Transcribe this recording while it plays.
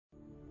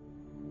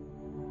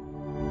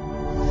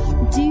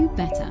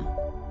Better.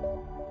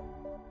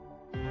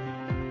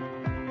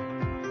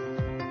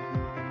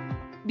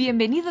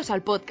 Bienvenidos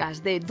al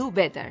podcast de Do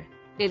Better,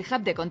 el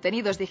hub de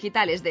contenidos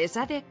digitales de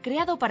ESADE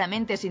creado para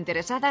mentes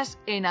interesadas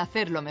en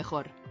hacerlo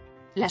mejor.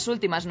 Las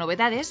últimas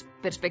novedades,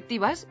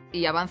 perspectivas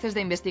y avances de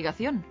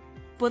investigación.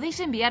 Podéis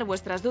enviar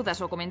vuestras dudas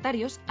o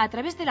comentarios a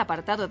través del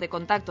apartado de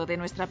contacto de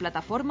nuestra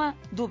plataforma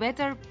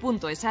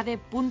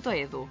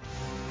dobetter.esade.edu.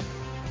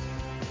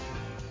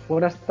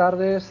 Buenas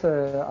tardes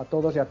a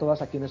todos y a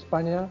todas aquí en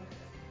España.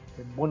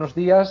 Buenos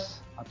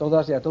días a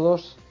todas y a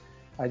todos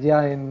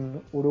allá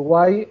en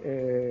Uruguay.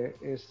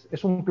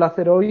 Es un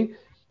placer hoy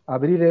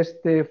abrir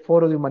este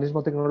foro de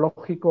humanismo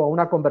tecnológico a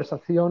una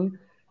conversación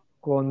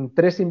con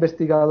tres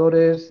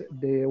investigadores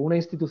de una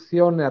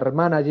institución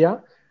hermana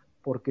ya,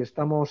 porque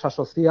estamos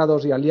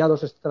asociados y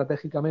aliados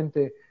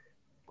estratégicamente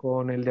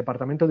con el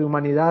Departamento de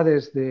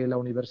Humanidades de la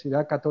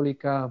Universidad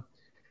Católica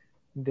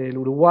del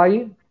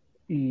Uruguay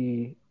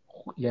y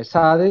a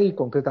ESADE, y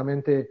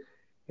concretamente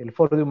el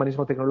Foro de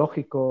Humanismo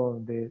Tecnológico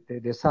de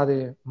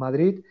ESADE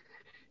Madrid,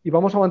 y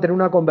vamos a mantener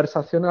una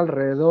conversación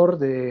alrededor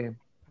de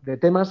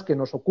temas que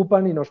nos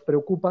ocupan y nos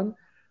preocupan,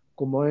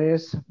 como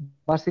es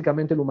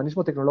básicamente el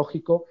humanismo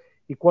tecnológico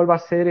y cuál va a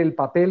ser el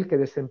papel que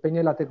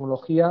desempeñe la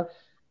tecnología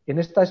en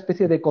esta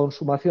especie de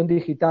consumación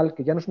digital,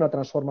 que ya no es una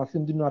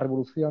transformación, de una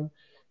revolución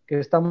que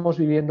estamos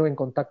viviendo en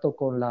contacto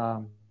con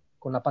la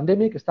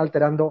pandemia y que está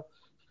alterando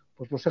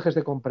pues los ejes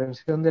de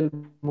comprensión del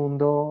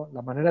mundo,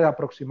 la manera de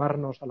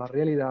aproximarnos a la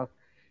realidad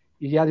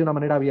y ya de una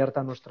manera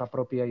abierta a nuestra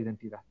propia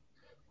identidad.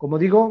 Como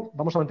digo,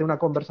 vamos a mantener una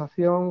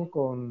conversación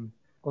con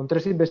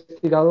tres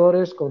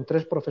investigadores, con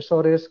tres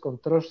profesores, con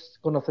tres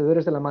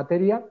conocedores de la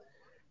materia.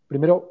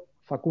 Primero,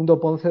 Facundo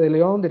Ponce de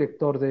León,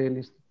 director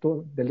del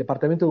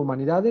Departamento de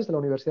Humanidades de la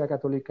Universidad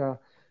Católica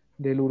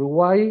del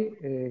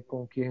Uruguay,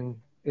 con quien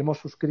hemos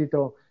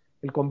suscrito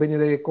el convenio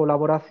de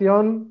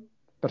colaboración,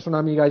 persona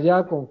amiga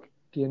ya, con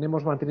quien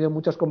hemos mantenido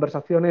muchas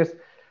conversaciones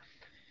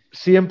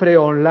siempre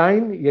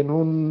online y en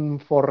un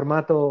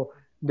formato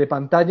de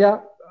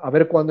pantalla, a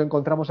ver cuándo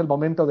encontramos el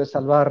momento de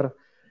salvar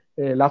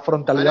la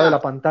frontalidad de la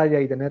pantalla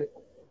y tener,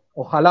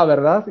 ojalá,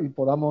 ¿verdad? Y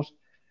podamos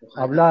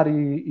hablar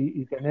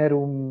y tener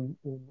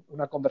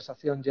una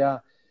conversación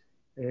ya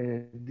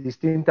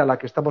distinta a la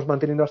que estamos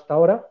manteniendo hasta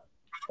ahora.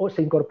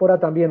 Se incorpora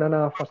también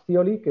Ana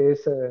Fastioli, que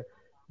es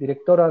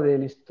directora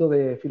del Instituto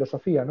de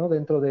Filosofía, ¿no?,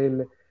 dentro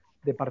del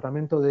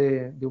Departamento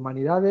de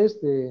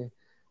Humanidades de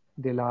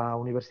la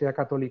Universidad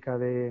Católica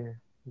de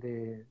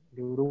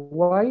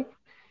Uruguay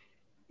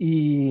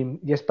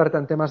y experta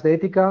en temas de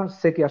ética.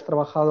 Sé que has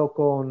trabajado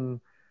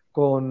con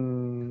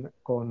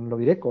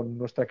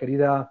nuestra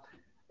querida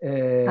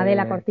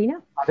Adela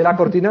Cortina. Adela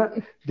Cortina.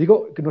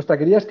 Digo que nuestra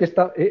querida es que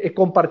he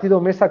compartido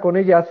mesa con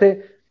ella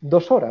hace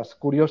 2 horas,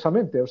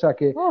 curiosamente. O sea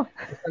que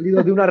he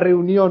salido de una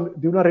reunión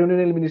en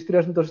el Ministerio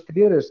de Asuntos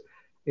Exteriores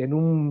en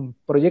un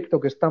proyecto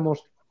que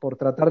estamos por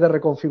tratar de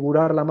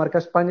reconfigurar la marca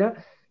España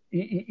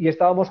y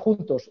estábamos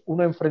juntos,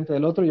 uno enfrente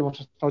del otro, y hemos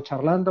estado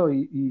charlando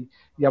y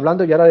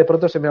hablando, y ahora de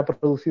pronto se me ha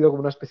producido como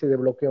una especie de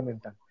bloqueo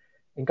mental.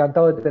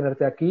 Encantado de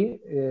tenerte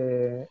aquí,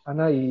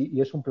 Ana, y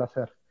es un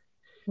placer.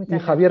 Y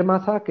Javier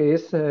Maza, que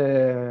es,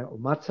 que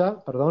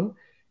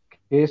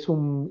es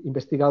un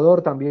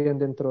investigador también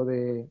dentro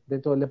del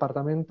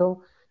departamento,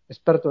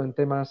 experto en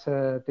temas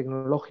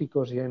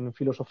tecnológicos y en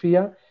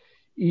filosofía.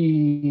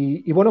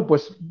 Y bueno,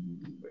 pues,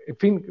 en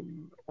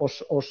fin,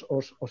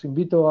 os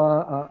invito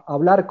a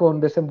hablar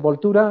con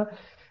desenvoltura.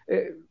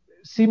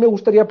 Sí me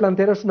gustaría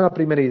plantearos una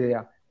primera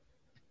idea.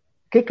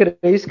 ¿Qué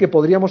creéis que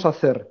podríamos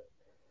hacer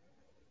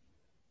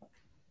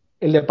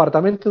el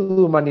Departamento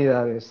de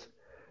Humanidades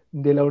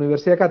de la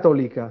Universidad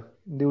Católica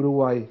de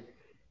Uruguay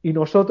y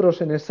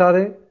nosotros en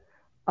ESADE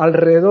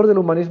alrededor del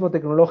humanismo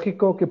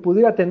tecnológico que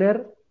pudiera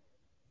tener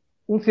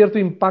un cierto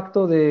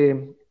impacto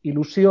de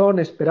ilusión,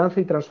 esperanza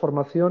y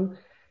transformación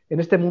en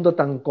este mundo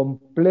tan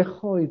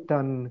complejo y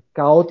tan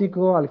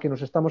caótico al que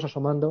nos estamos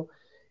asomando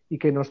y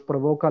que nos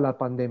provoca la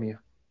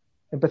pandemia?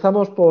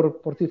 Empezamos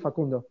por ti,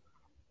 Facundo.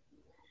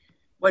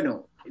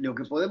 Bueno, lo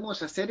que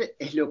podemos hacer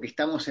es lo que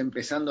estamos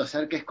empezando a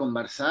hacer, que es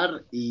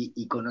conversar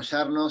y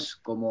conocernos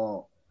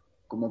como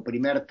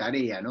primer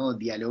tarea, ¿no?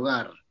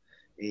 Dialogar.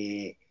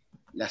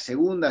 La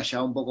segunda,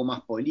 ya un poco más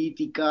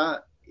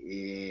política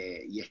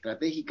y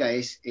estratégica,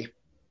 es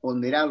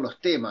ponderar los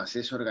temas,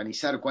 es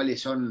organizar cuáles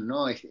son,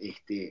 ¿no?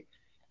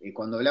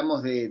 Cuando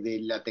hablamos de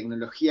la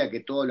tecnología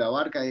que todo lo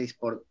abarca, es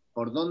por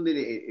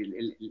dónde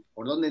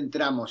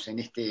entramos en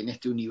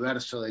este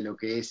universo de lo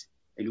que es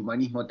el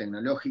humanismo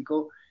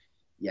tecnológico.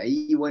 Y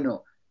ahí,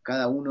 bueno,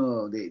 cada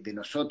uno de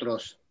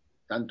nosotros,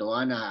 tanto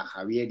Ana,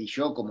 Javier y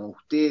yo, como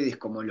ustedes,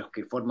 como los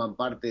que forman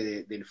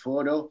parte del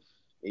foro,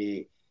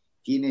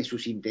 tiene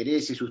sus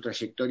intereses, sus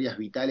trayectorias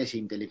vitales e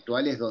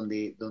intelectuales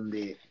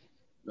donde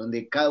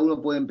cada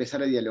uno puede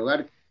empezar a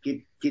dialogar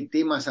qué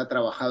temas ha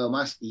trabajado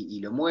más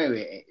y lo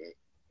mueve.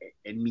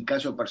 En mi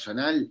caso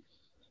personal,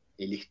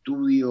 el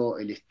estudio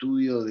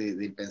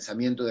del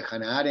pensamiento de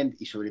Hannah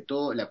Arendt y sobre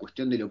todo la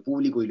cuestión de lo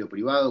público y lo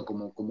privado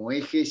como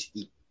ejes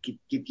y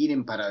qué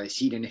tienen para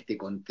decir en este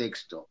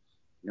contexto,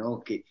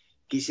 ¿no? ¿Qué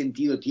qué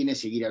sentido tiene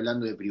seguir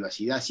hablando de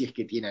privacidad, si es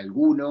que tiene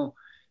alguno,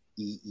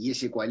 y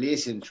ese cuál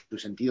es en su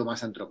sentido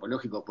más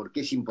antropológico, por qué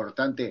es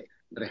importante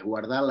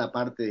resguardar la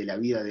parte de la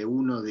vida de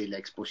uno, de la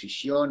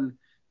exposición,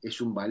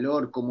 es un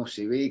valor, cómo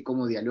se ve,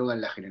 cómo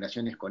dialogan las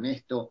generaciones con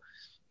esto.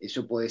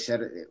 Eso puede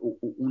ser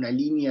una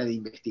línea de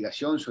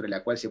investigación sobre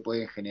la cual se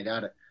puede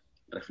generar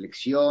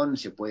reflexión,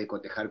 se puede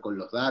cotejar con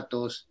los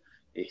datos,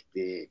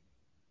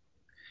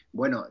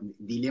 bueno,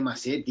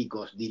 dilemas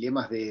éticos,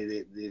 dilemas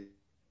desde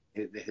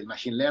el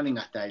machine learning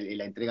hasta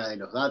la entrega de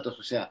los datos.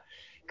 O sea,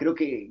 creo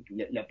que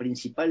la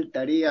principal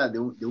tarea de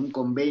un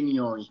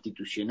convenio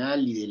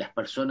institucional y de las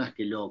personas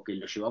que lo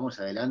llevamos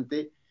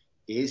adelante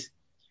es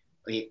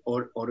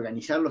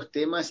organizar los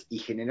temas y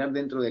generar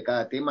dentro de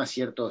cada tema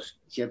ciertos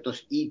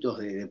hitos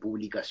de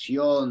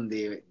publicación,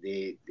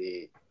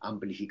 de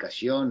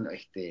amplificación,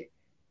 de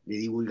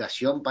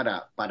divulgación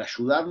para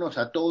ayudarnos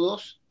a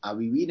todos a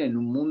vivir en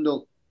un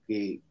mundo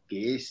que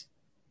es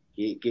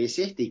y que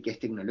es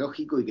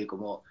tecnológico y que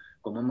como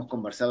hemos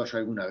conversado ya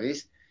alguna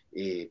vez,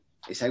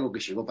 es algo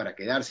que llegó para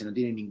quedarse. No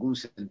tiene ningún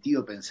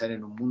sentido pensar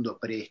en un mundo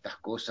pre estas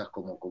cosas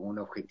como un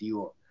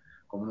objetivo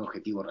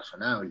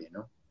razonable,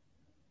 ¿no?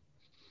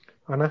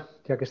 Ana,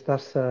 ya que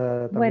estás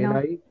también Bueno,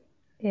 ahí.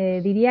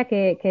 diría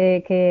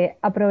que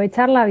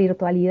aprovechar la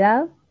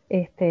virtualidad,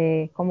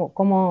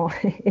 como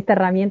esta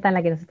herramienta en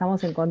la que nos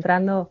estamos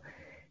encontrando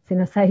se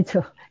nos ha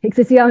hecho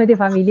excesivamente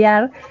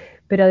familiar,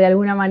 pero de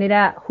alguna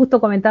manera, justo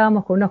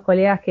comentábamos con unos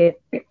colegas que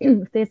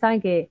ustedes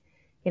saben que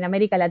en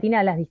América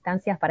Latina las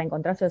distancias para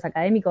encontrarse los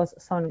académicos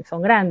son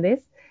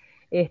grandes.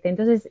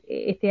 Entonces,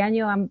 este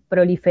año han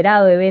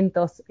proliferado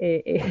eventos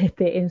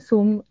en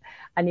Zoom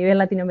a nivel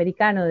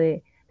latinoamericano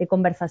de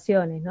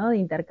conversaciones, ¿no? De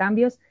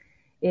intercambios,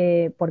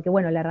 porque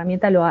bueno, la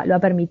herramienta lo ha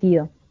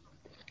permitido.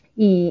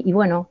 Y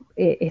bueno,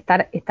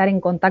 estar en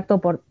contacto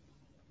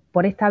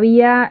por esta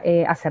vía,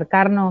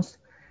 acercarnos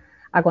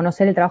a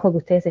conocer el trabajo que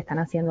ustedes están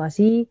haciendo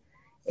allí,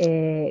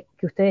 que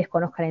ustedes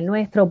conozcan el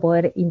nuestro,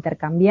 poder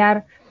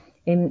intercambiar.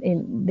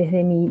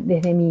 Desde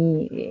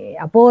mi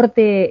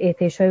aporte,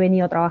 yo he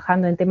venido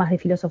trabajando en temas de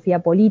filosofía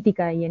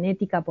política y en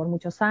ética por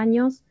muchos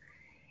años,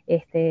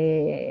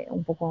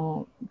 un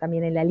poco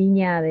también en la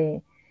línea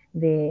de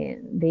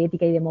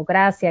ética y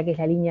democracia, que es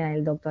la línea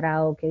del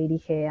doctorado que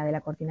dirige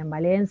Adela Cortina en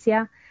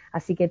Valencia.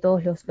 Así que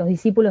todos los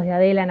discípulos de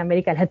Adela en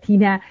América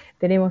Latina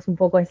tenemos un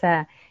poco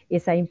esa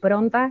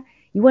impronta.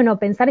 Y bueno,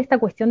 pensar esta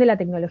cuestión de la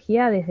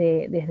tecnología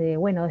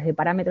desde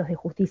parámetros de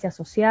justicia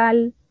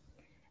social,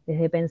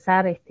 desde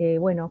pensar,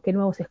 bueno, qué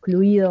nuevos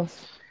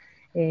excluidos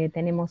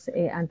tenemos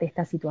ante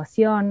esta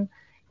situación,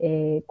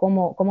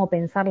 cómo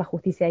pensar la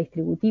justicia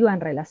distributiva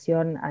en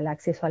relación al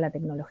acceso a la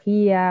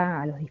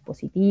tecnología, a los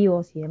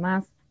dispositivos y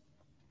demás.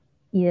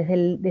 Y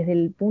desde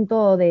el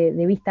punto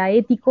de vista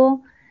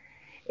ético,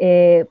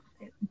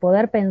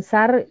 poder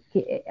pensar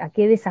a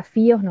qué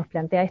desafíos nos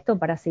plantea esto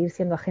para seguir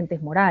siendo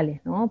agentes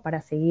morales, ¿no?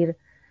 Para seguir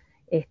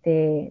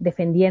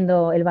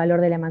defendiendo el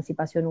valor de la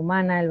emancipación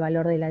humana, el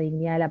valor de la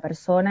dignidad de la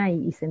persona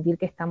y sentir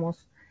que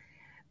estamos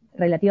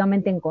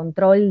relativamente en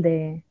control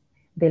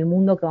del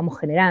mundo que vamos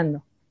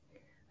generando.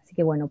 Así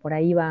que bueno, por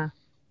ahí va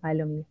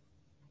lo mío.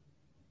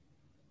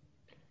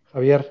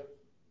 Javier.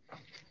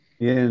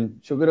 Bien,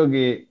 yo creo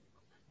que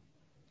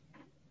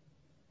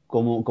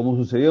como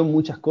sucedió en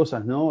muchas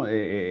cosas, ¿no?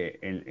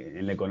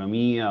 En la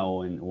economía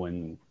o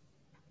en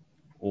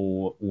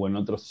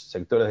otros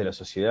sectores de la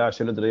sociedad.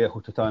 Yo el otro día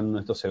justo estaba en uno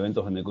de estos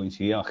eventos donde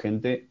coincidía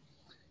gente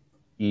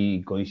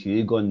y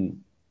coincidí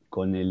con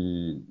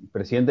el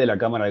presidente de la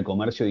Cámara de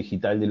Comercio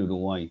Digital del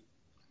Uruguay,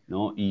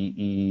 ¿no?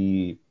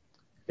 Y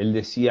él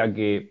decía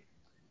que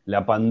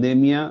la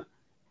pandemia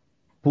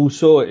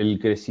puso el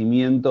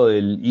crecimiento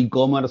del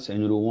e-commerce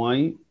en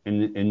Uruguay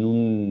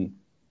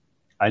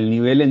al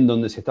nivel en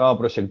donde se estaba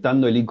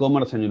proyectando el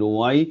e-commerce en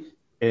Uruguay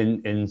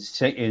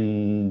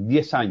en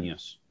 10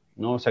 años,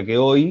 ¿no? O sea que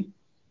hoy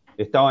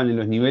estaban en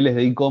los niveles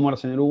de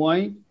e-commerce en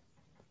Uruguay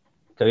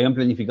que habían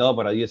planificado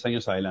para 10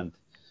 años adelante.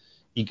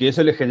 Y que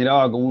eso les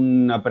generaba como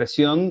una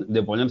presión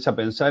de ponerse a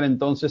pensar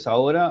entonces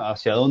ahora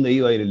hacia dónde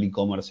iba a ir el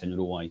e-commerce en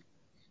Uruguay,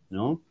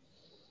 ¿no?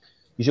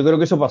 Y yo creo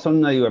que eso pasó en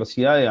una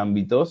diversidad de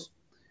ámbitos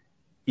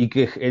y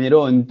que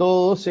generó en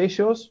todos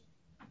ellos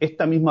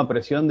esta misma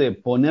presión de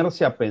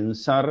ponerse a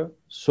pensar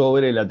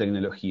sobre la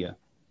tecnología.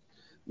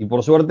 Y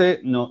por suerte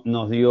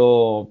nos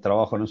dio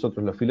trabajo a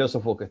nosotros los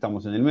filósofos que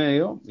estamos en el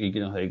medio y que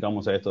nos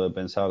dedicamos a esto de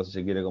pensar, si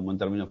se quiere, como en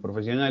términos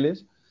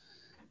profesionales.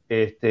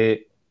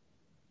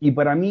 Y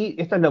para mí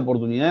esta es la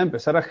oportunidad de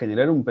empezar a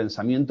generar un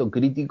pensamiento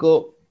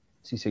crítico,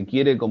 si se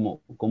quiere,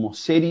 como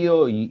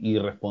serio y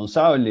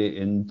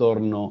responsable en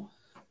torno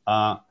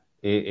a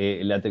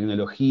la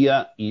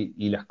tecnología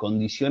y las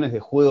condiciones de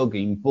juego que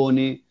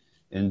impone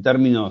en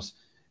términos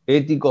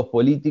éticos,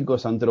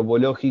 políticos,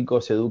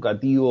 antropológicos,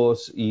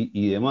 educativos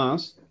y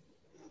demás,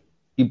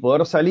 y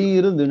poder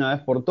salir de una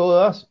vez por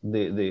todas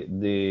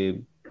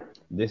de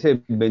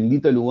ese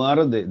bendito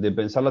lugar de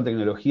pensar la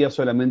tecnología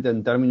solamente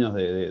en términos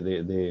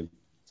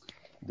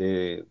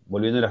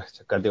volviendo a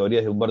las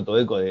categorías de Humberto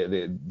Eco,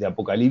 de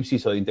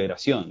apocalipsis o de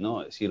integración,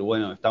 ¿no? Es decir,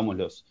 bueno, estamos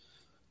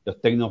los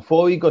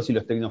tecnofóbicos y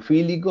los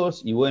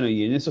tecnofílicos, y bueno,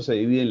 y en eso se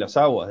dividen las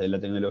aguas, de la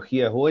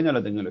tecnología es buena,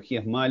 la tecnología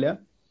es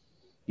mala,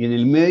 y en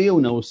el medio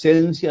una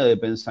ausencia de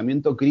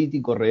pensamiento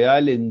crítico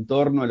real en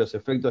torno a los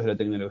efectos de la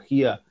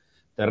tecnología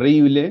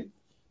terrible,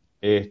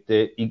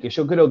 y que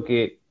yo creo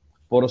que,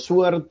 por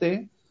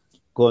suerte,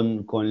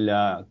 con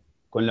la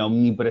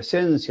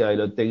omnipresencia de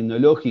lo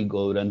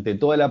tecnológico durante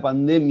toda la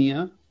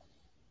pandemia,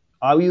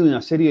 ha habido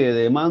una serie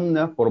de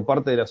demandas por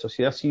parte de la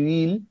sociedad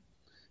civil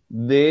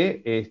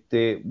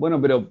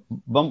bueno, pero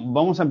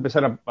vamos a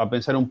empezar a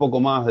pensar un poco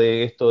más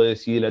de esto de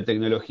si la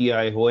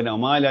tecnología es buena o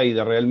mala y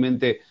de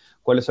realmente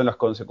cuáles son las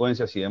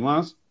consecuencias y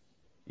demás.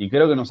 Y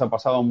creo que nos ha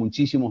pasado a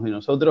muchísimos de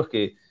nosotros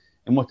que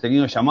hemos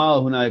tenido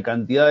llamados de una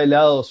cantidad de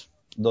lados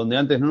donde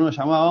antes no nos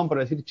llamaban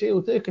para decir, che,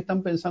 ustedes que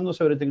están pensando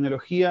sobre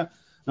tecnología,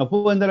 ¿nos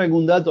pueden dar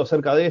algún dato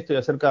acerca de esto y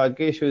acerca de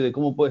aquello y de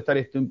cómo puede estar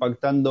esto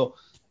impactando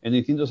en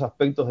distintos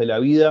aspectos de la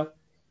vida?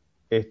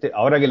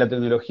 Ahora que la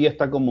tecnología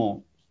está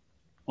como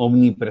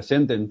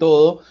omnipresente en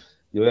todo,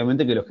 y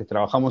obviamente que los que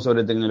trabajamos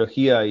sobre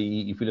tecnología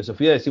y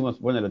filosofía decimos,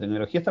 bueno, la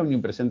tecnología está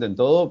omnipresente en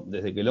todo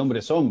desde que el hombre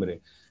es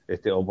hombre,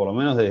 o por lo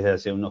menos desde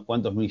hace unos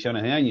cuantos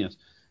millones de años.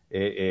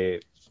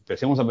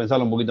 Empecemos a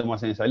pensarlo un poquito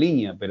más en esa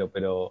línea, pero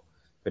creo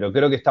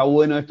que está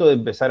bueno esto de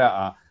empezar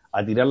a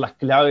tirar las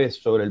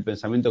claves sobre el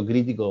pensamiento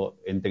crítico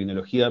en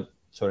tecnología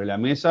sobre la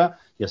mesa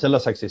y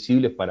hacerlas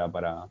accesibles para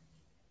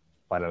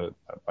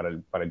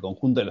el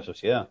conjunto de la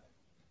sociedad.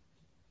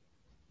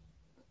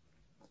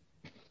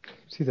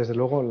 Sí, desde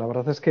luego. La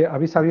verdad es que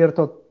habéis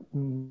abierto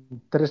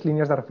tres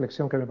líneas de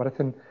reflexión que me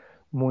parecen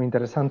muy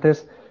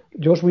interesantes.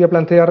 Yo os voy a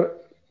plantear,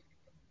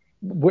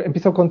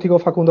 empiezo contigo,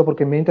 Facundo,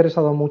 porque me ha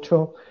interesado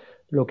mucho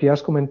lo que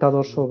has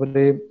comentado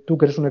sobre, tú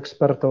que eres un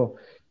experto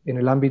en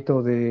el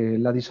ámbito de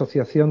la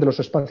disociación de los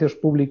espacios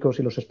públicos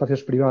y los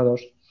espacios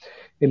privados,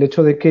 el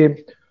hecho de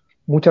que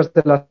muchas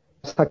de las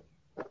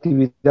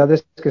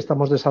actividades que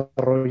estamos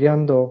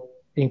desarrollando,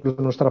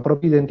 incluso nuestra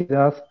propia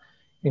identidad,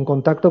 en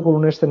contacto con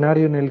un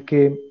escenario en el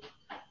que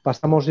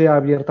pasamos ya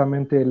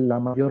abiertamente la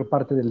mayor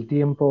parte del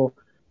tiempo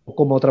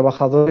como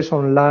trabajadores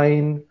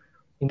online,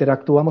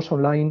 interactuamos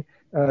online,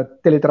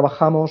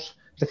 teletrabajamos,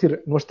 es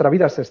decir, nuestra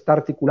vida se está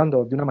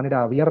articulando de una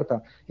manera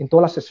abierta en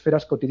todas las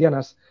esferas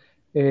cotidianas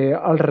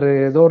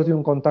alrededor de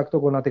un contacto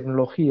con la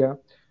tecnología.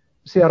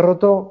 Se ha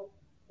roto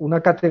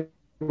una categoría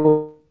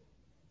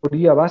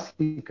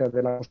básica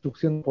de la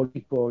construcción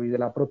política y de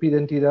la propia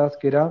identidad,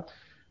 que era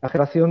la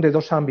generación de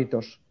dos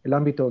ámbitos, el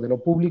ámbito de lo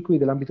público y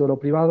del ámbito de lo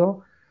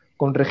privado,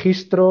 con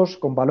registros,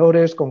 con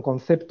valores, con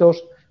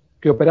conceptos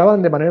que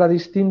operaban de manera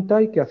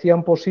distinta y que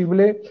hacían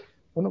posible,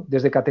 bueno,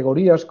 desde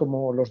categorías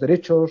como los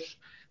derechos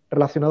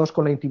relacionados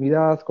con la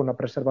intimidad, con la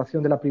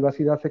preservación de la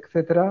privacidad,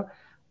 etcétera,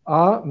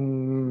 a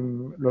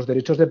los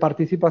derechos de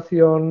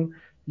participación,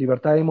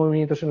 libertad de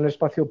movimientos en el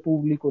espacio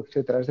público,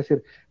 etcétera. Es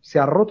decir, se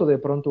ha roto de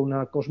pronto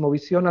una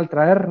cosmovisión al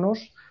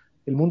traernos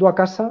el mundo a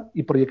casa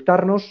y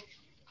proyectarnos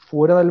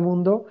fuera del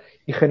mundo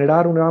y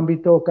generar un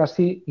ámbito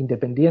casi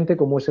independiente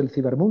como es el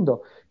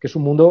cibermundo, que es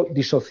un mundo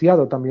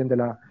disociado también de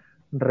la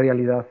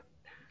realidad.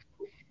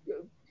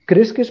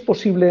 ¿Crees que es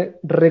posible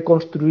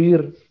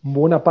reconstruir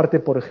buena parte,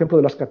 por ejemplo,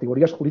 de las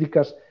categorías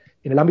jurídicas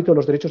en el ámbito de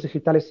los derechos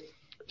digitales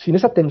sin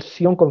esa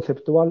tensión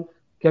conceptual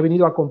que ha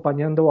venido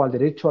acompañando al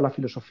derecho, a la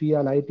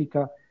filosofía, a la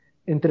ética,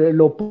 entre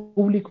lo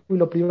público y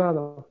lo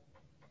privado?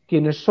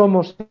 Quienes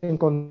somos en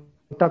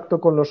contacto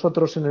con los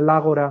otros en el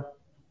ágora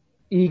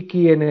y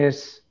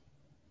quienes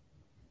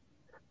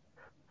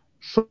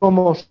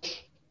somos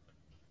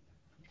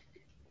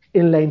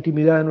en la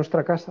intimidad de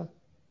nuestra casa.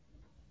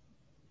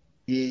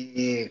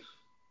 ¿Sí?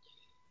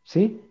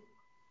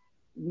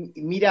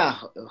 Mira,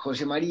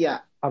 José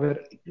María, a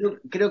ver,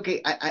 creo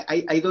que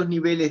hay dos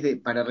niveles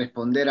para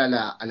responder a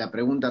la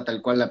pregunta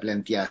tal cual la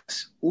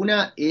planteás.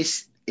 Una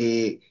es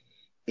el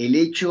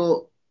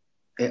hecho,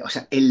 o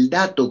sea, el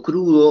dato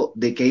crudo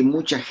de que hay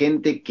mucha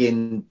gente que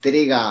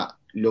entrega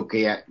lo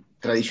que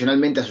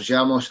tradicionalmente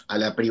asociábamos a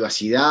la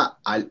privacidad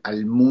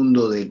al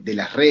mundo de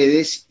las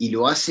redes y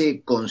lo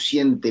hace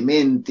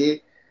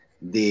conscientemente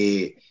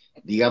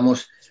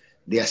digamos,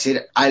 de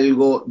hacer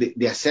algo,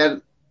 de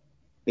hacer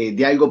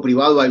de algo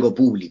privado a algo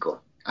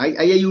público. Ahí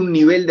hay un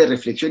nivel de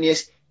reflexión y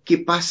es qué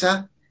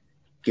pasa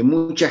que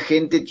mucha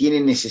gente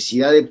tiene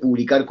necesidad de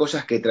publicar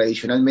cosas que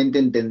tradicionalmente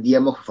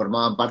entendíamos que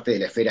formaban parte de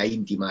la esfera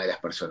íntima de las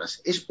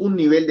personas. Es un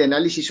nivel de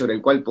análisis sobre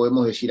el cual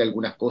podemos decir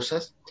algunas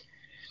cosas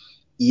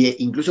e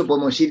incluso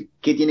podemos decir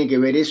qué tiene que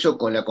ver eso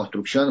con la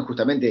construcción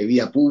justamente de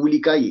vida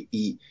pública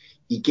y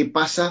qué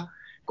pasa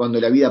cuando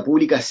la vida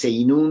pública se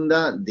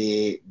inunda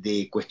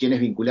de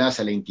cuestiones vinculadas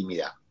a la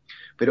intimidad.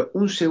 Pero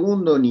un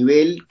segundo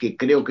nivel que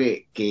creo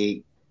que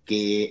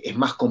es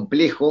más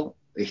complejo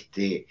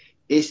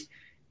es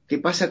qué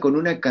pasa con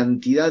una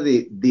cantidad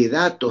de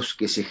datos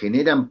que se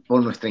generan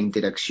por nuestra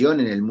interacción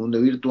en el mundo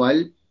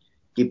virtual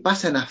que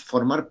pasan a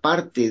formar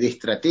parte de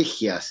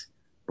estrategias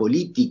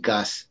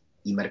políticas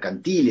y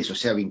mercantiles, o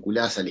sea,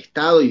 vinculadas al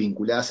Estado y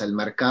vinculadas al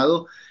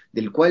mercado,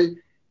 del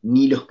cual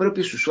ni los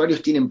propios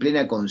usuarios tienen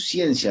plena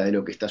conciencia de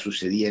lo que está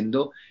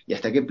sucediendo y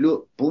hasta qué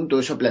punto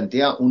eso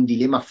plantea un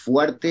dilema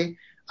fuerte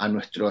a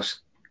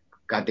nuestras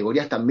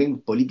categorías también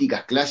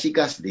políticas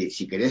clásicas, de,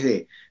 si querés,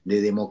 de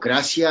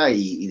democracia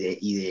y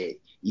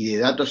de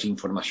datos,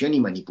 información y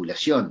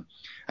manipulación.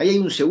 Ahí hay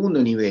un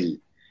segundo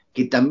nivel,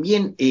 que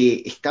también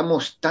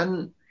estamos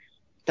tan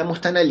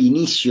al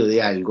inicio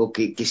de algo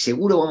que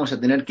seguro vamos a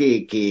tener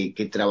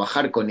que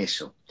trabajar con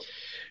eso.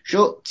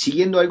 Yo,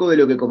 siguiendo algo de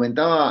lo que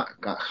comentaba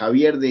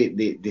Javier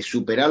de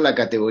superar la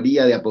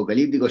categoría de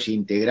apocalípticos e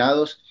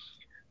integrados,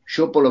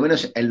 yo por lo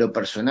menos en lo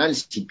personal,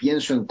 si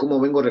pienso en cómo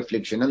vengo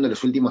reflexionando en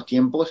los últimos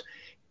tiempos,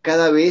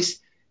 cada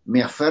vez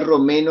me aferro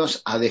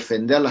menos a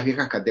defender las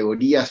viejas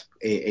categorías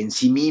en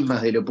sí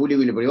mismas de lo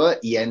público y lo privado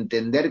y a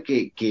entender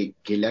que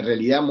la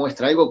realidad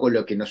muestra algo con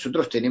lo que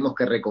nosotros tenemos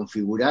que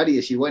reconfigurar y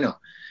decir, bueno,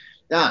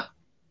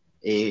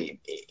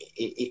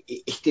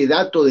 este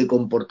dato de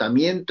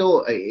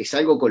comportamiento es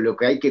algo con lo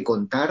que hay que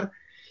contar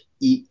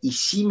y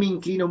sí me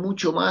inclino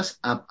mucho más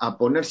a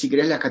poner, si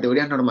querés, las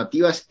categorías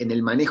normativas en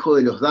el manejo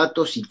de los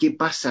datos y qué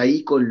pasa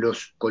ahí con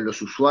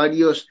los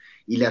usuarios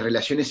y las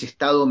relaciones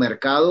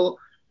Estado-mercado,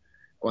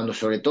 cuando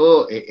sobre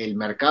todo el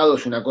mercado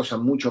es una cosa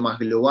mucho más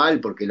global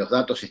porque los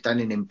datos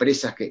están en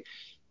empresas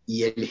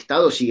y el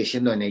Estado sigue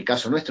siendo, en el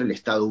caso nuestro, el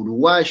Estado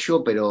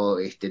uruguayo, pero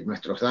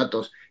nuestros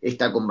datos,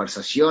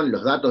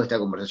 los datos de esta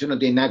conversación no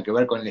tienen nada que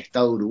ver con el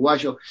Estado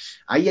uruguayo.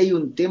 Ahí hay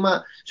un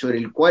tema sobre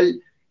el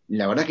cual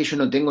la verdad es que yo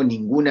no tengo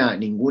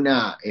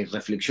ninguna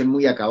reflexión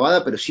muy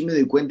acabada, pero sí me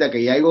doy cuenta que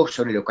hay algo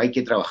sobre lo que hay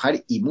que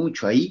trabajar y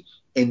mucho ahí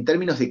en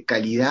términos de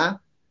calidad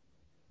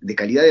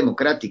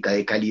democrática,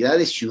 de calidad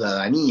de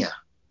ciudadanía.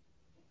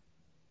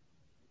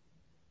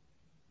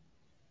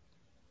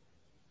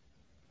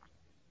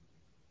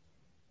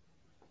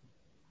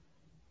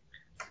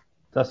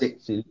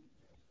 Sí.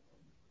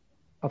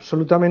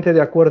 Absolutamente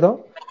de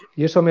acuerdo,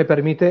 y eso me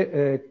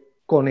permite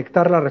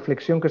conectar la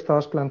reflexión que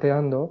estabas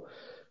planteando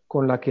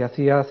con la que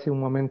hacía hace un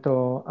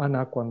momento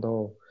Ana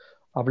cuando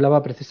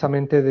hablaba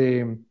precisamente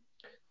de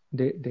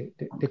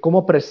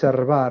cómo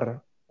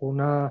preservar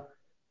una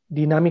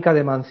dinámica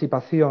de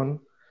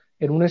emancipación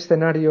en un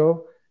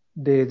escenario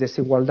de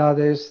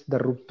desigualdades, de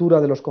ruptura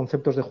de los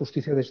conceptos de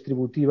justicia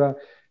distributiva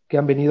que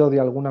han venido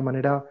de alguna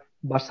manera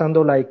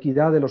basando la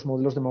equidad de los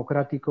modelos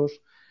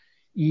democráticos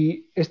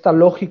y esta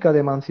lógica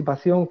de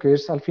emancipación que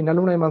es al final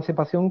una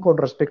emancipación con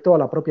respecto a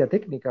la propia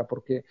técnica,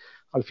 porque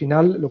al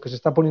final lo que se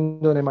está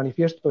poniendo de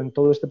manifiesto en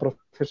todo este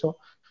proceso,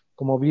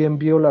 como bien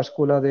vio la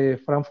Escuela de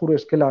Frankfurt,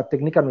 es que la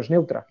técnica no es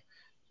neutra.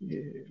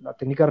 La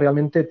técnica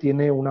realmente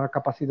tiene una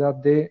capacidad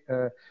de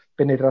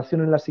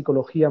penetración en la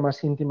psicología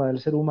más íntima del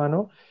ser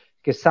humano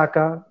que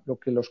saca lo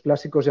que los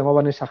clásicos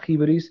llamaban esa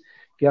hibris,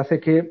 que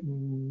hace que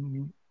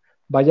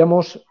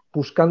vayamos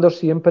buscando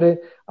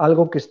siempre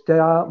algo que esté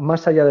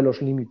más allá de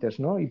los límites,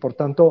 ¿no? Y por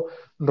tanto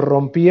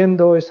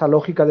rompiendo esa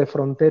lógica de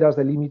fronteras,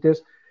 de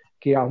límites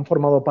que han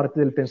formado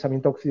parte del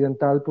pensamiento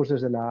occidental pues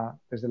desde la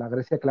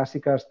Grecia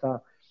clásica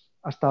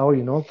hasta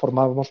hoy, ¿no?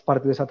 Formamos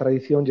parte de esa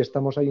tradición y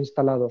estamos ahí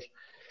instalados.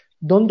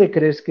 ¿Dónde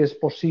crees que es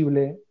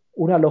posible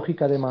una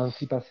lógica de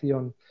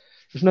emancipación?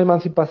 ¿Es una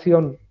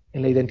emancipación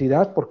en la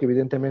identidad? Porque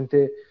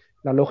evidentemente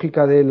la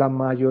lógica de la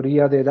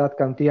mayoría de edad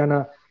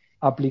kantiana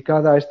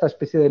aplicada a esta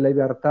especie de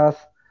libertad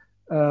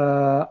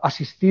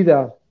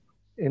asistida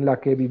en la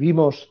que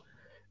vivimos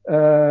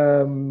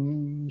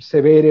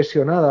se ve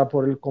erosionada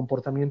por el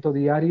comportamiento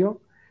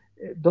diario.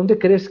 ¿Dónde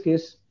crees que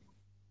es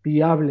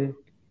viable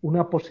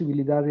una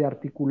posibilidad de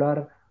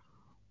articular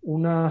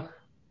una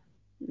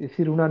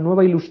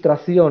nueva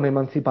ilustración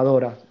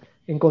emancipadora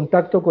en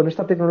contacto con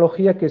esta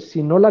tecnología que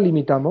si no la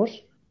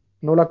limitamos,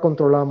 no la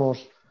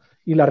controlamos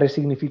y la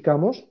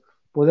resignificamos,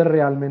 puede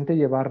realmente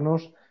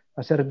llevarnos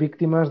a ser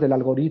víctimas del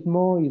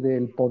algoritmo y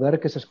del poder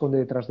que se esconde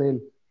detrás de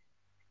él?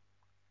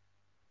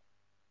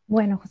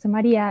 Bueno, José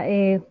María,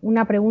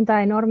 una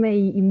pregunta enorme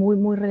y muy,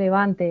 muy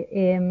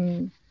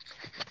relevante.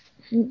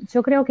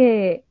 Yo creo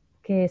que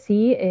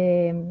sí,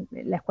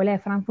 la Escuela de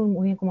Frankfurt,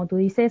 muy bien como tú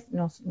dices,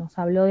 nos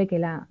habló de que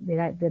la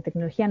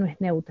tecnología no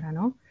es neutra,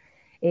 ¿no?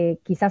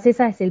 Quizás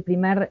ese es el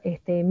primer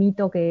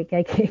mito que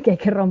hay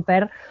que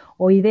romper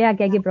o idea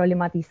que hay que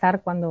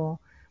problematizar cuando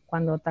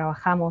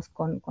trabajamos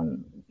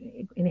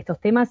en estos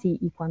temas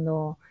y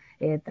cuando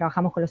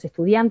trabajamos con los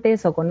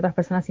estudiantes o con otras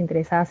personas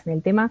interesadas en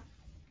el tema.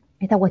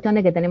 Esta cuestión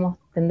de que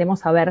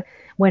tendemos a ver,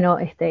 bueno,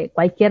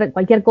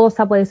 cualquier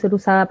cosa puede ser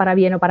usada para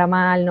bien o para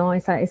mal, ¿no?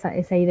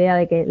 Esa idea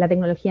de que la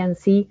tecnología en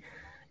sí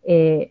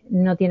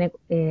no tiene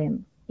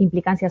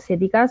implicancias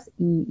éticas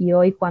y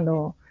hoy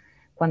cuando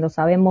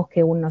sabemos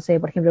que no sé,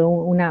 por ejemplo,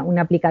 un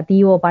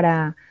aplicativo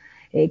para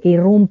que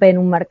irrumpe en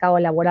un mercado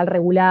laboral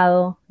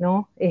regulado,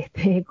 ¿no?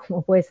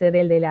 Como puede ser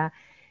el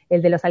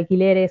de los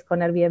alquileres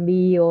con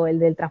Airbnb o el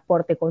del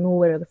transporte con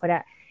Uber o lo que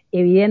fuera,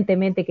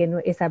 evidentemente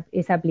que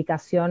esa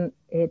aplicación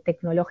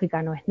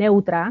tecnológica no es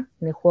neutra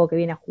en el juego que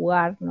viene a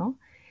jugar, ¿no?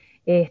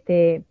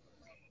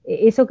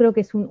 Eso creo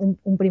que es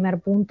un primer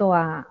punto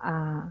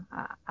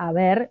a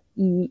ver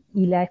y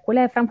la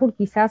Escuela de Frankfurt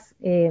quizás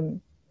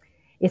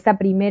esa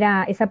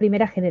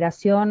primera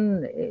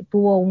generación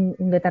tuvo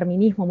un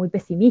determinismo muy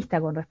pesimista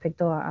con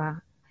respecto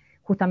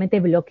justamente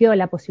bloqueó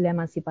la posibilidad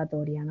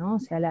emancipatoria, ¿no? O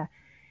sea,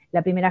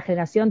 la primera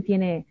generación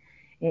tiene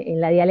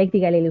en la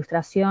dialéctica y la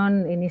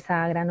ilustración, en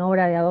esa gran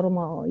obra de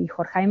Adorno y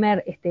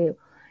Horkheimer,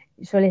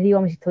 yo les digo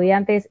a mis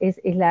estudiantes, es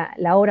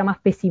la obra más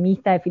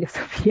pesimista de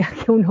filosofía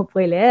que uno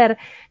puede leer,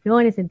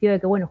 ¿no? En el sentido de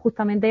que, bueno,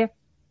 justamente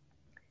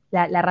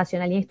la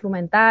racionalidad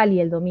instrumental y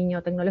el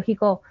dominio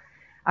tecnológico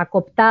ha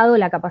cooptado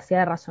la capacidad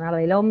de razonar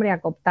del hombre,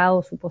 ha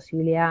cooptado su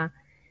posibilidad,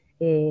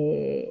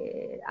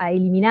 ha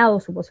eliminado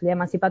su posibilidad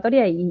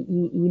emancipatoria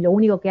y lo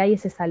único que hay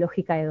es esa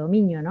lógica de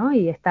dominio, ¿no?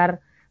 Y de estar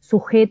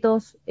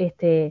sujetos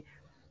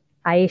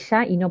a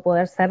ella y no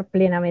poder ser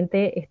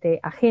plenamente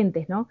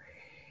agentes, ¿no?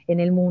 En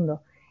el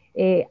mundo.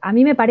 A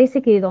mí me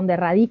parece que donde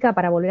radica,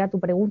 para volver a tu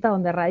pregunta,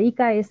 donde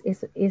radica es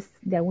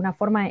de alguna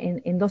forma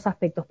en dos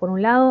aspectos. Por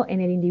un lado,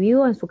 en el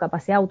individuo, en su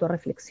capacidad de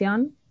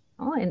autorreflexión,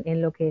 ¿no?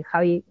 En lo que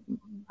Javi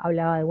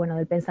hablaba de, bueno,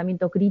 del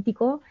pensamiento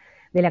crítico,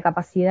 de la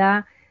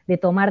capacidad de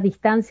tomar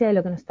distancia de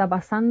lo que nos está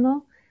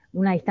pasando,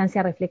 una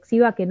distancia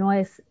reflexiva que no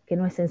es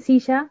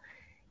sencilla,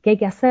 que hay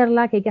que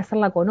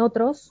hacerla con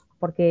otros,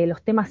 porque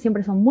los temas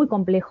siempre son muy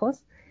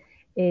complejos,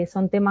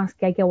 son temas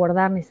que hay que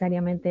abordar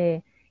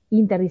necesariamente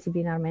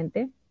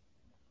interdisciplinarmente.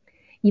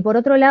 Y por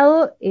otro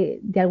lado,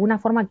 de alguna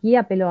forma aquí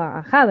apelo a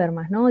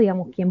Habermas, ¿no?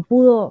 Digamos, quien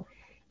pudo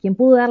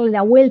darle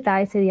la vuelta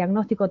a ese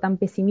diagnóstico tan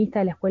pesimista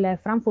de la Escuela de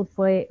Frankfurt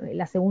fue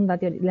la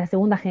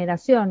segunda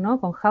generación, ¿no?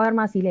 Con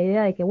Habermas y la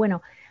idea de que,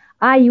 bueno,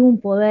 hay un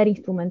poder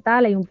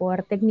instrumental, hay un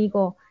poder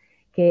técnico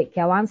que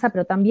avanza,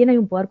 pero también hay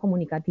un poder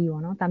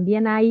comunicativo, ¿no?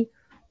 También hay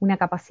una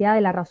capacidad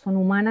de la razón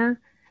humana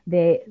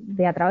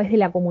de a través de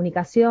la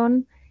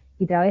comunicación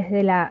y a través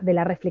de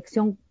la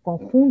reflexión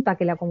conjunta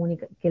que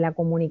la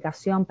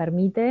comunicación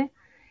permite,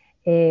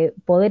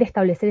 poder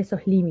establecer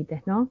esos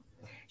límites, ¿no?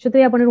 Yo te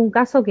voy a poner un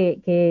caso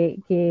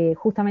que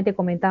justamente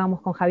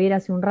comentábamos con Javier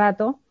hace un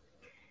rato,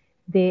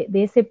 de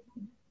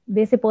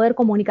ese poder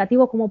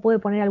comunicativo, cómo puede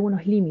poner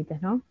algunos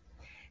límites, ¿no?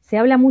 Se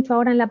habla mucho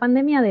ahora en la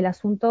pandemia del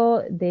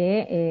asunto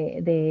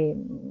de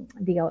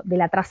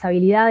la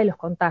trazabilidad de los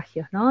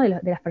contagios, ¿no?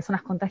 De las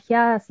personas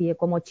contagiadas y de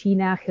cómo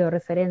China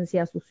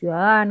georreferencia a sus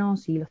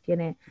ciudadanos y los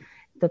tiene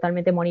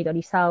totalmente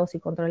monitorizados y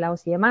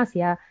controlados y demás,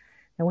 y ha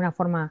de alguna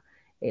forma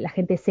la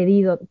gente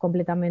cedido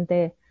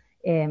completamente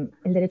el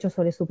derecho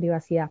sobre su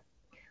privacidad.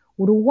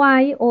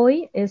 Uruguay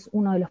hoy es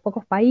uno de los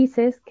pocos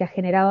países que ha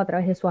generado a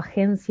través de su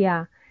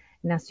agencia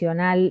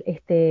nacional,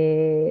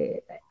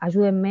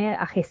 ayúdenme,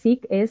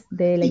 AGESIC es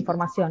de la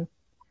información,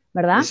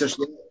 ¿verdad? Eso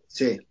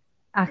sí.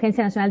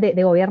 Agencia Nacional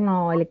de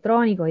Gobierno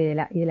Electrónico y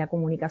de la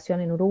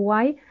Comunicación en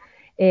Uruguay,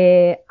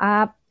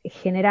 ha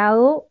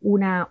generado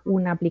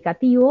un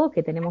aplicativo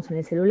que tenemos en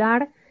el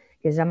celular,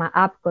 que se llama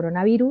App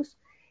Coronavirus,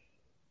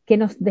 que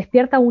nos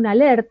despierta una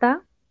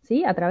alerta,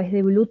 ¿sí? A través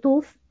de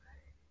Bluetooth,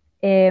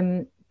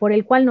 por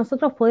el cual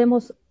nosotros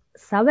podemos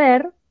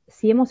saber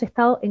si hemos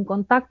estado en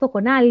contacto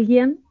con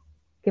alguien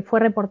que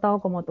fue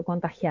reportado como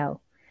contagiado.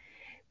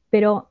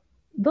 Pero,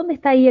 ¿dónde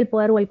está ahí el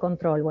poder o el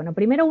control? Bueno,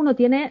 primero uno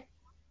tiene,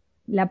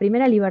 la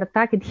primera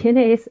libertad que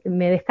tiene es,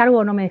 ¿me descargo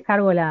o no me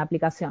descargo la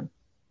aplicación?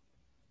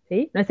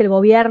 ¿Sí? No es el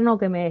gobierno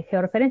que me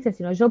georreferencia,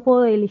 sino yo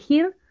puedo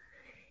elegir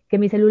que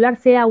mi celular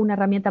sea una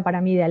herramienta para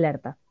mí de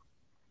alerta.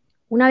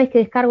 Una vez que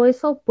descargo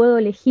eso, puedo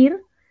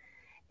elegir,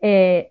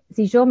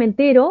 si yo me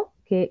entero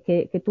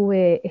que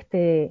tuve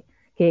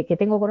que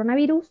tengo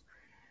coronavirus,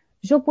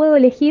 yo puedo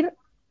elegir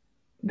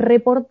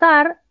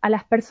reportar a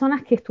las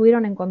personas que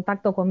estuvieron en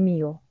contacto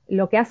conmigo.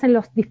 Lo que hacen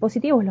los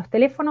dispositivos, los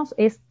teléfonos,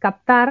 es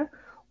captar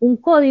un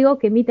código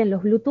que emiten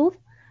los Bluetooth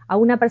a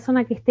una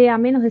persona que esté a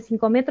menos de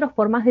 5 metros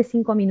por más de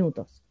 5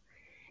 minutos.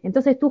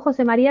 Entonces tú,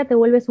 José María, te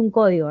vuelves un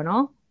código,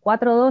 ¿no?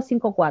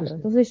 4254. Sí.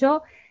 Entonces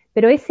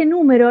pero ese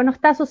número no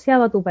está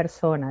asociado a tu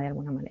persona de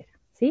alguna manera,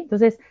 ¿sí?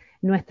 Entonces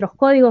nuestros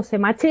códigos se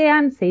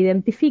machean, se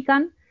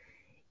identifican,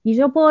 y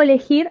yo puedo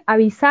elegir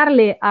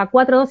avisarle a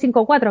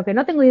 4254, que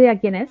no tengo idea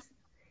quién es,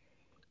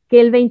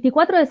 que el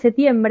 24 de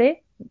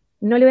septiembre,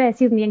 no le voy a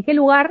decir ni en qué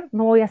lugar,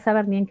 no voy a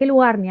saber ni en qué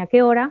lugar ni a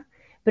qué hora,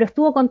 pero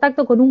estuvo en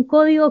contacto con un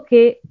código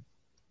que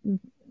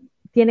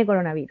tiene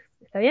coronavirus,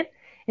 ¿está bien?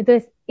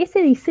 Entonces,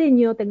 ese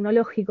diseño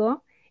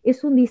tecnológico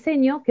es un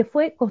diseño que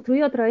fue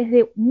construido a través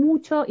de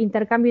mucho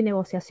intercambio y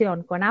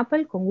negociación con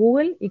Apple, con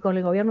Google y con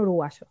el gobierno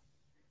uruguayo.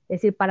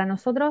 Es decir, para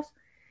nosotros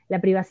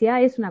la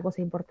privacidad es una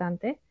cosa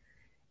importante,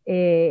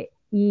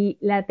 y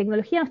la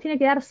tecnología nos tiene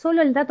que dar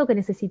solo el dato que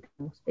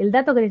necesitamos. El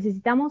dato que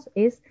necesitamos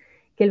es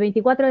que el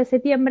 24 de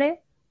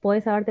septiembre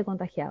podés haberte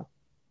contagiado.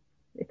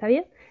 ¿Está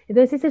bien?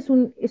 Entonces ese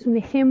es un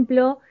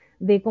ejemplo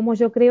de cómo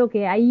yo creo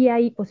que ahí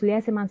hay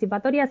posibilidades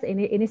emancipatorias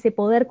en ese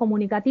poder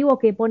comunicativo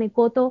que pone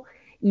coto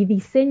y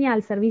diseña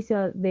al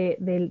servicio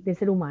del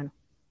ser humano.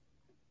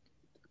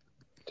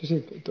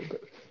 Sí,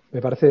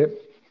 me parece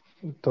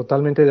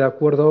totalmente de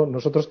acuerdo.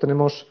 Nosotros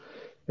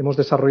hemos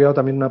desarrollado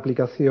también una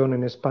aplicación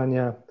en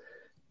España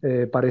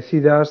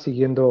parecida,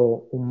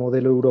 siguiendo un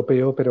modelo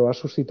europeo, pero ha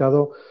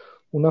suscitado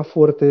una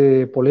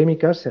fuerte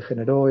polémica. Se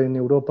generó en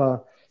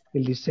Europa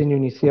el diseño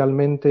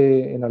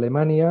inicialmente en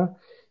Alemania,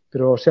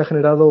 pero se ha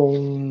generado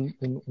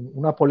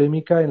una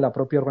polémica en la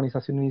propia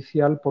organización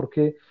inicial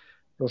porque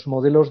los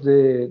modelos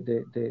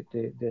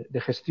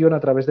de gestión a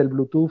través del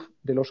Bluetooth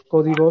de los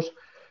códigos,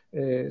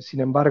 sin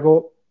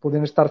embargo,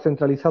 pueden estar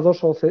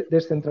centralizados o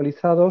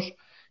descentralizados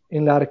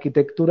en la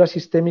arquitectura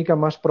sistémica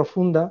más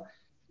profunda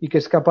y que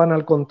escapan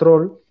al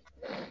control,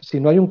 si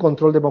no hay un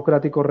control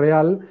democrático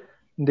real,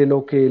 de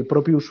lo que el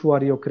propio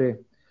usuario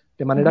cree.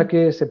 De manera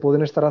que se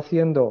pueden estar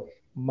haciendo,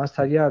 más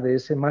allá de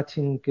ese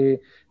matching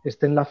que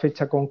esté en la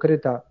fecha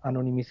concreta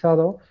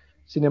anonimizado,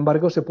 sin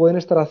embargo, se pueden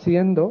estar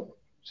haciendo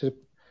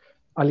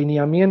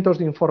alineamientos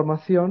de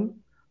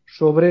información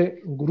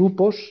sobre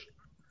grupos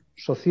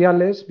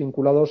sociales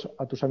vinculados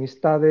a tus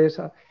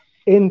amistades.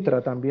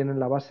 Entra también en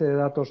la base de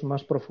datos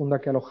más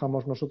profunda que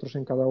alojamos nosotros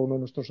en cada uno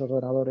de nuestros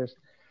ordenadores.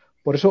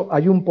 Por eso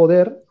hay un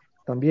poder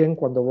también,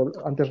 cuando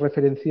antes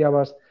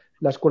referenciabas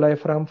la Escuela de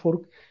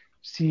Frankfurt,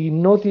 si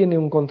no tiene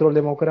un control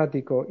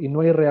democrático y no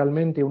hay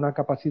realmente una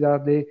capacidad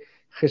de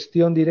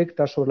gestión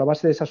directa sobre la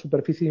base de esa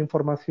superficie de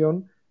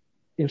información,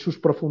 en sus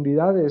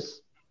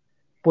profundidades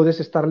puedes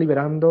estar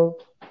liberando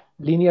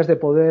líneas de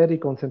poder y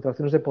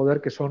concentraciones de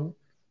poder que son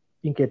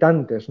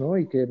inquietantes, ¿no?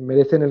 Y que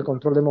merecen el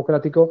control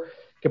democrático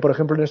que, por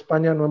ejemplo, en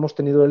España no hemos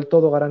tenido del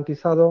todo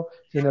garantizado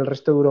y en el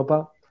resto de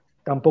Europa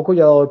tampoco,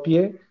 ya ha dado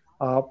pie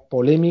a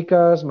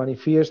polémicas,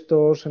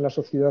 manifiestos en la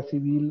sociedad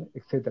civil,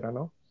 etcétera,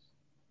 ¿no?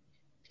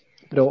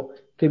 Pero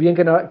qué bien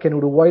que en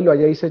Uruguay lo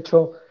hayáis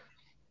hecho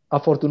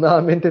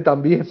afortunadamente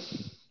también.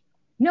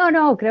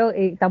 No, creo,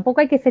 tampoco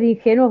hay que ser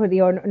ingenuos,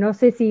 digo, no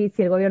sé si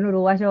el gobierno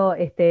uruguayo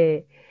está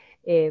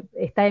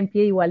en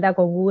pie de igualdad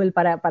con Google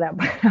para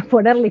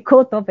ponerle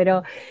coto,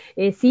 pero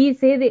sí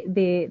sé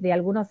de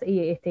algunos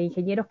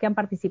ingenieros que han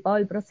participado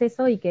del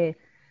proceso y que,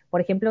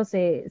 por ejemplo,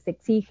 se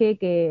exige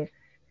que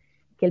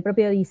el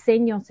propio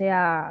diseño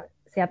sea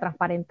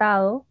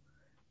transparentado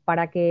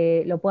para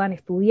que lo puedan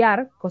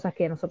estudiar, cosas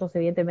que a nosotros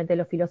evidentemente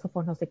los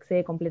filósofos nos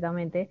excede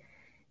completamente,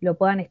 lo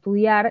puedan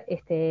estudiar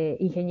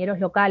ingenieros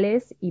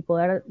locales y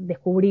poder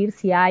descubrir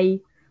si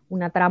hay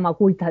una trama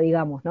oculta,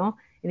 digamos, ¿no?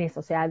 En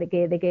eso, o sea, de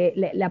que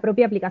la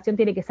propia aplicación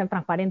tiene que ser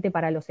transparente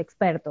para los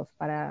expertos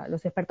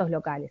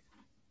locales.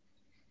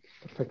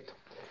 Perfecto.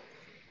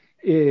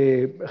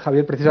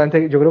 Javier,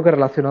 precisamente yo creo que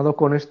relacionado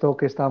con esto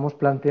que estábamos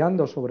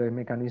planteando sobre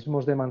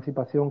mecanismos de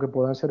emancipación que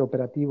puedan ser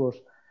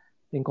operativos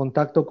en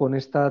contacto con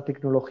esta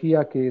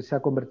tecnología que se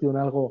ha convertido en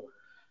algo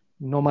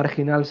no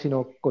marginal,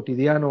 sino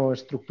cotidiano,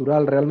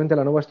 estructural. Realmente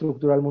la nueva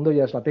estructura del mundo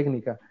ya es la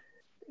técnica.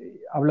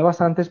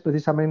 Hablabas antes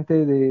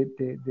precisamente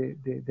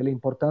de la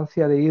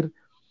importancia de ir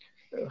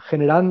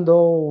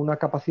generando una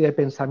capacidad de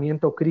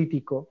pensamiento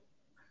crítico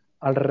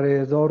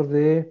alrededor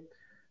de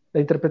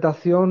la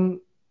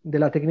interpretación de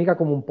la técnica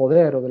como un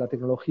poder o de la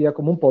tecnología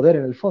como un poder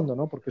en el fondo,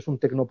 ¿no? Porque es un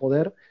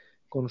tecnopoder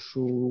con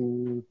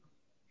su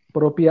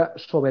propia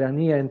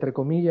soberanía, entre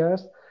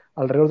comillas,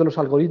 alrededor de los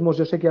algoritmos.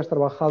 Yo sé que has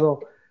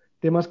trabajado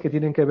temas que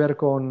tienen que ver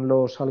con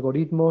los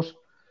algoritmos.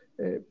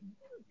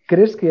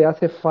 ¿Crees que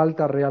hace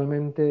falta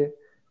realmente,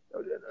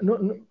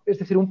 es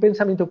decir, un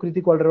pensamiento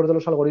crítico alrededor de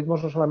los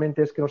algoritmos no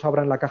solamente es que nos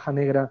abran la caja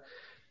negra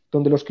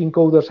donde los king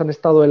coders han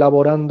estado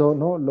elaborando,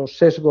 ¿no?, los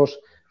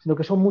sesgos, sino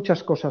que son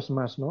muchas cosas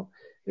más, ¿no?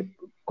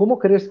 ¿Cómo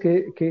crees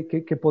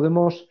que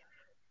podemos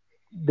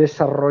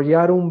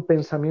desarrollar un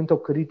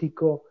pensamiento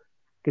crítico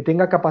que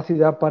tenga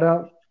capacidad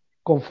para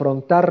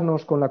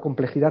confrontarnos con la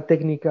complejidad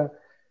técnica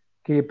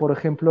que, por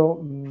ejemplo,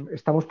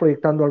 estamos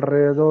proyectando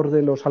alrededor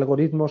de los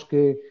algoritmos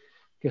que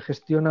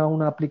gestiona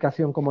una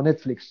aplicación como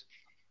Netflix?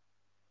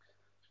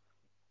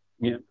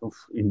 Bien,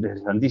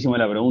 interesantísima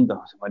la pregunta,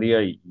 José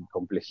María, y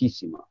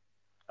complejísima.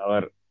 A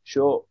ver,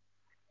 yo,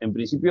 en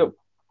principio,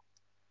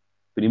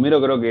 primero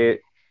creo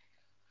que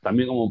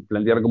también como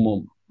plantear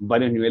como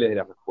varios niveles de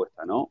la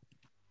respuesta, ¿no?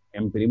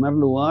 En primer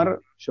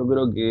lugar, yo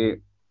creo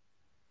que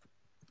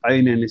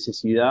hay una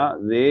necesidad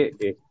de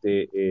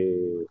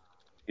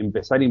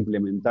empezar a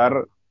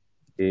implementar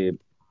eh,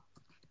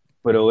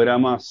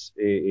 programas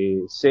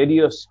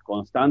serios,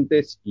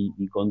 constantes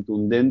y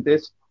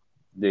contundentes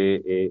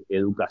de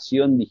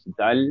educación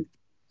digital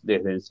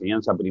desde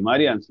enseñanza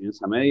primaria,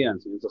 enseñanza media,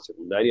 enseñanza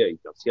secundaria y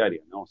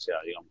terciaria, ¿no? O sea,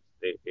 digamos,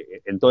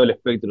 en todo el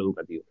espectro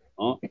educativo,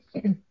 ¿no?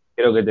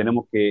 Creo que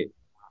tenemos que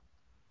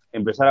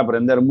empezar a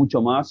aprender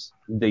mucho más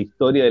de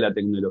historia de la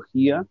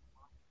tecnología,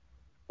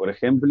 por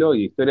ejemplo, y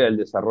de historia del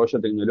desarrollo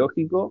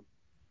tecnológico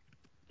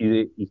y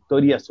de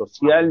historia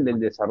social del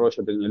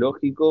desarrollo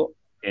tecnológico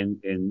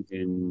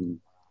en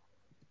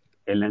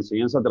la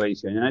enseñanza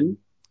tradicional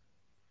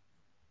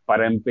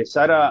para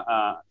empezar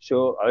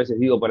yo a veces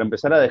digo, para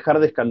empezar a dejar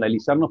de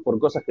escandalizarnos por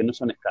cosas que no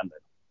son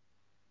escándalos.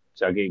 O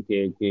sea,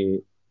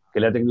 que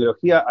la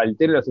tecnología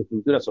altere las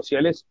estructuras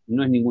sociales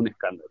no es ningún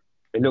escándalo.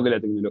 Es lo que la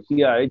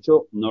tecnología ha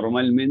hecho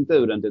normalmente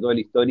durante toda la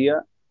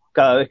historia,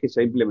 cada vez que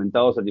se ha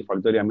implementado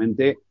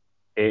satisfactoriamente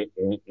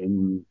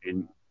en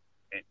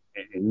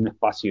un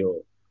espacio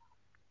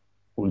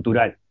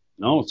cultural,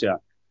 ¿no? O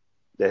sea,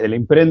 desde la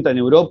imprenta en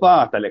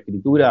Europa hasta la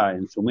escritura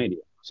en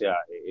Sumeria. O sea,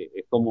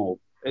 es como,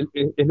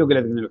 es lo que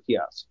la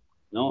tecnología hace,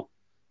 ¿no?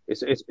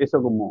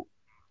 Eso como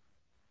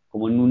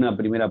en una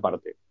primera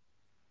parte.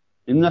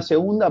 En una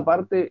segunda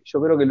parte,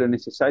 yo creo que lo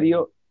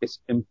necesario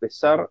es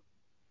empezar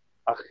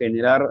a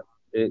generar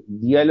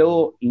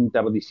diálogo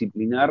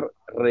interdisciplinar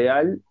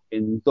real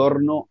en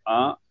torno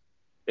a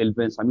el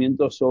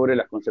pensamiento sobre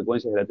las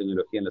consecuencias de la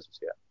tecnología en la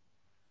sociedad.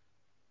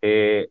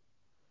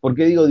 ¿Por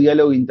qué digo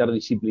diálogo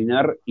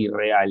interdisciplinar y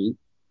real?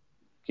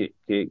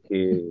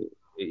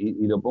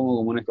 Y lo pongo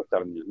como en estos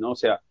términos, ¿no? O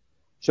sea,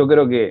 yo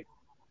creo que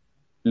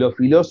los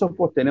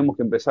filósofos tenemos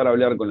que empezar a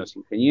hablar con los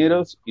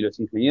ingenieros y los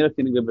ingenieros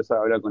tienen que empezar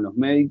a hablar con los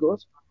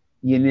médicos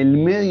y en el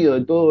medio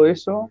de todo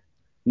eso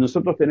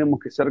nosotros tenemos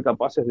que ser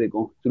capaces de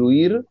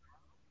construir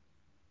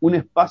un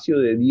espacio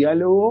de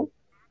diálogo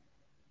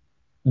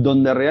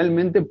donde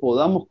realmente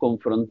podamos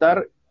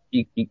confrontar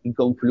y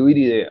confluir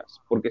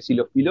ideas. Porque si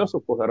los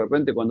filósofos de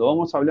repente cuando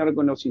vamos a hablar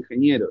con los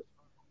ingenieros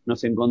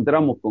nos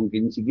encontramos con que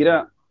ni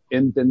siquiera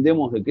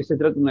entendemos de qué se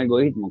trata un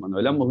algoritmo, cuando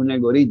hablamos de un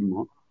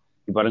algoritmo,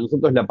 y para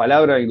nosotros la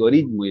palabra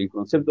algoritmo y el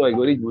concepto de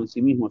algoritmo en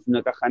sí mismo es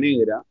una caja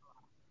negra,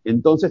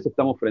 entonces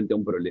estamos frente a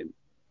un problema,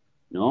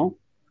 ¿no?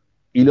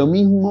 Y lo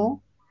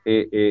mismo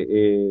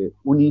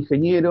un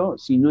ingeniero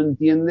si no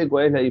entiende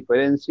cuál es la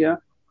diferencia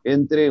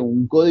entre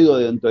un código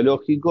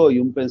deontológico y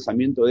un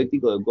pensamiento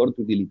ético de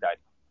corte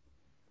utilitario,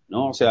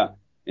 ¿no? O sea,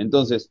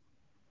 entonces,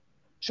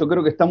 yo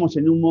creo que estamos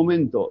en un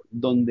momento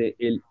donde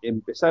el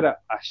empezar a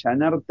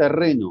allanar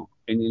terreno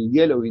en el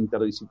diálogo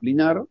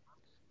interdisciplinar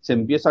se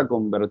empieza a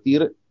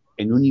convertir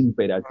en un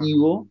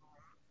imperativo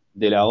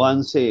del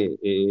avance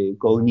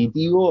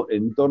cognitivo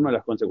en torno a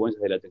las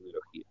consecuencias de la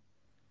tecnología,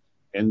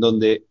 en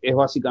donde es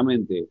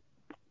básicamente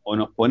o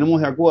nos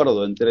ponemos de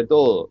acuerdo entre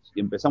todos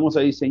y empezamos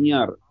a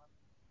diseñar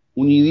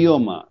un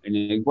idioma en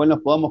el cual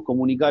nos podamos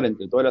comunicar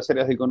entre todas las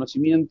áreas de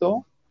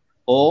conocimiento,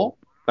 o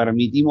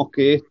permitimos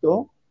que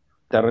esto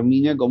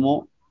termine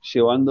como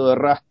llevando de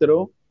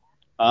rastro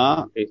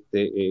a,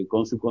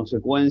 con sus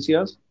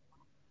consecuencias,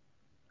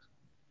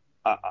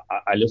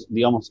 a los,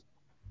 digamos,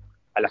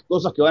 a las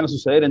cosas que van a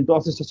suceder en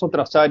todas esas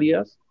otras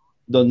áreas,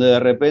 donde de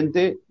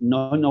repente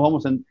no nos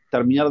vamos a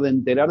terminar de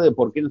enterar de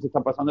por qué nos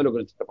está pasando lo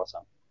que nos está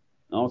pasando,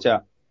 ¿no? O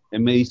sea,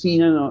 en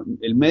medicina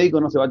el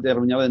médico no se va a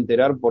terminar de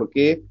enterar por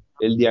qué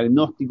el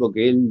diagnóstico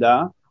que él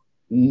da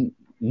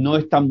no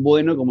es tan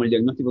bueno como el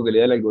diagnóstico que le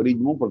da el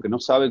algoritmo, porque no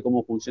sabe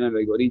cómo funciona el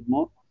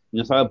algoritmo, y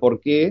no sabe por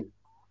qué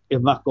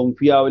es más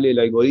confiable el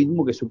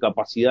algoritmo que su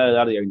capacidad de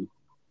dar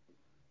diagnóstico,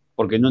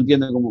 porque no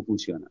entiende cómo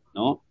funciona,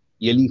 ¿no?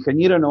 Y el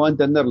ingeniero no va a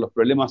entender los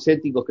problemas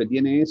éticos que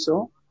tiene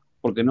eso,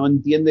 porque no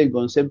entiende el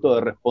concepto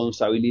de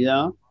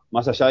responsabilidad,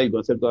 más allá del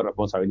concepto de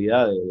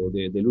responsabilidad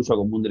del uso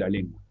común de la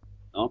lengua,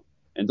 ¿no?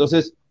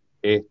 Entonces,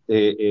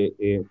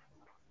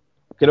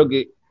 creo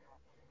que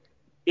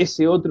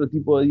ese otro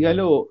tipo de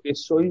diálogo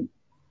es hoy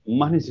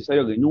más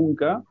necesario que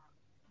nunca,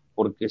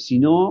 porque si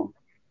no,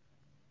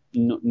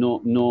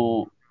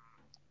 no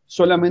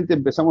solamente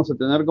empezamos a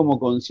tener como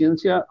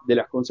conciencia de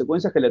las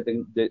consecuencias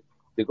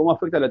de cómo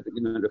afecta la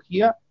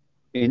tecnología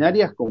en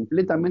áreas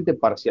completamente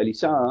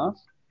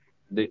parcializadas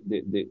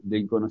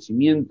del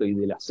conocimiento y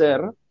del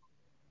hacer,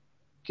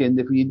 que en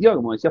definitiva,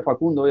 como decía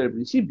Facundo hoy al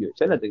principio,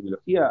 ya la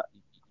tecnología,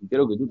 y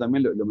creo que tú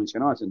también lo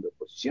mencionabas en tu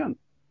exposición,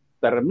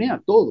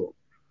 permea todo.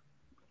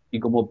 Y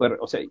como,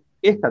 o sea,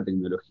 esta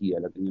tecnología,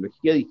 la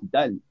tecnología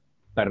digital,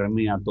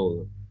 permea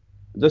todo.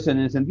 Entonces, en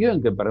el sentido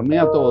en que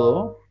permea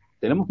todo,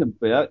 tenemos que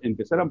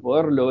empezar a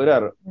poder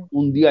lograr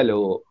un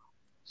diálogo,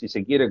 si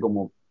se quiere,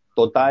 como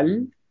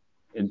total,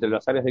 entre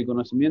las áreas de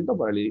conocimiento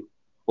para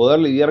poder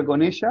lidiar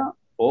con ella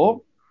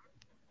o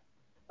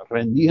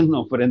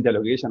rendirnos frente a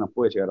lo que ella nos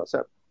puede llegar a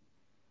hacer.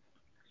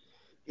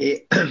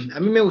 A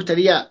mí me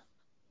gustaría,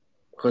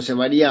 José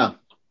María,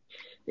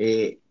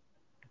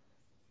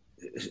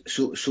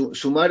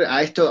 sumar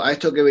a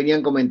esto que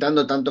venían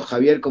comentando tanto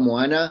Javier como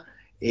Ana,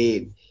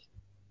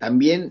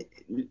 también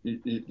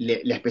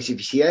la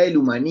especificidad del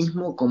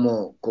humanismo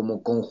como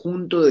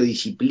conjunto de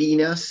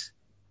disciplinas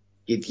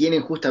que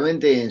tienen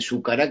justamente en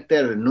su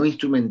carácter no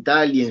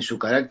instrumental y en su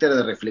carácter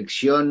de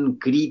reflexión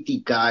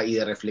crítica y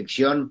de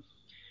reflexión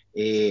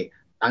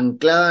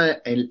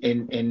anclada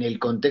en el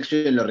contexto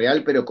y en lo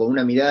real, pero con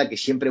una mirada que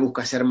siempre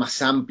busca ser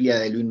más amplia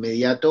de lo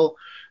inmediato,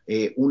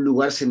 un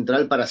lugar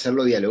central para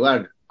hacerlo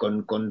dialogar,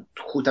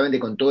 justamente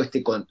con todo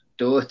este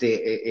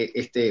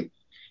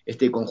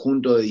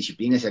conjunto de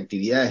disciplinas y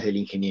actividades de la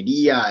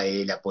ingeniería,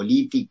 la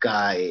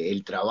política,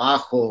 el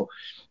trabajo,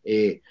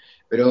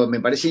 pero me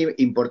parece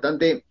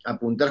importante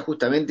apuntar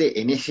justamente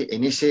en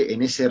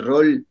ese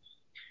rol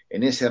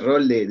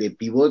de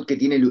pivot que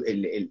tiene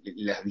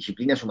las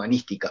disciplinas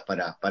humanísticas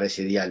para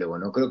ese diálogo,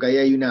 ¿no? Creo que ahí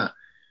hay una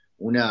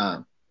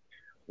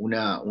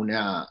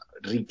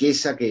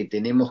riqueza que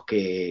tenemos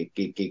que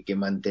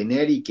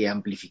mantener y que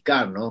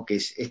amplificar, ¿no? Que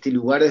es este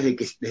lugar desde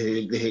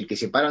el que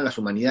se paran las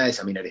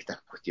humanidades a mirar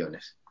estas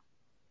cuestiones.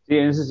 Sí,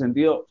 en ese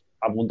sentido,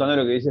 apuntando a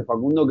lo que dice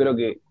Facundo, creo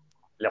que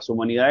las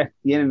humanidades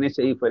tienen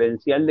ese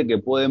diferencial de que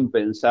pueden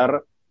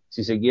pensar,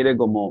 si se quiere,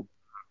 como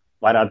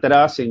para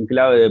atrás en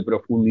clave de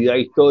profundidad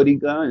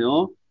histórica,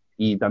 ¿no?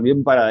 Y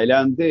también para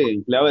adelante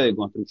en clave de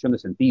construcción de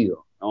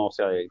sentido, ¿no? O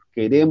sea,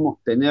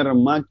 queremos tener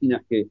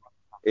máquinas que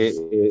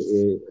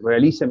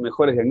realicen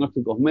mejores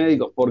diagnósticos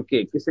médicos. ¿Por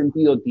qué? ¿Qué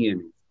sentido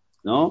tiene?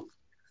 ¿No?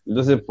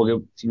 Entonces,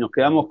 porque si nos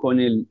quedamos con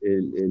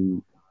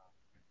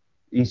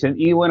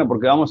y bueno,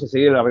 porque vamos a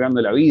seguir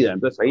alargando la vida.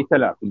 Entonces ahí está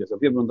la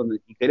filosofía preguntando,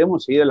 ¿y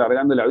queremos seguir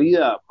alargando la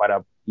vida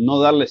para no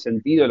darle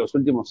sentido a los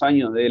últimos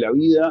años de la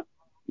vida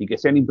y que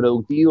sean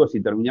improductivos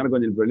y terminar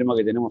con el problema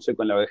que tenemos hoy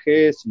con la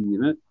vejez? Y,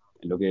 ¿no? En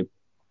lo que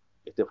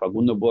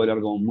Facundo puede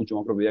hablar con mucho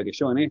más propiedad que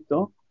yo en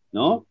esto,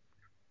 ¿no?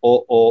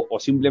 O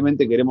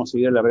simplemente queremos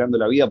seguir alargando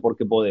la vida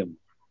porque podemos,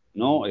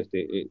 ¿no?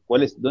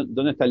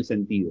 ¿Dónde está el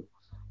sentido?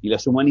 Y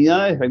las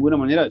humanidades, de alguna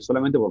manera,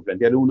 solamente por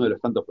plantear uno de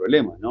los tantos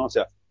problemas, ¿no? O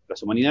sea,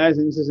 las humanidades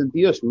en ese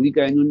sentido se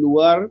ubican en un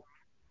lugar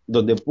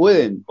donde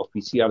pueden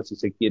oficiar, si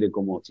se quiere,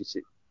 como si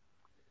se,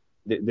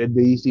 de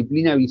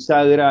disciplina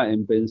bisagra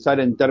en pensar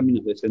en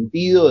términos de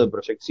sentido, de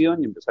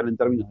proyección y en pensar en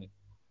términos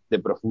de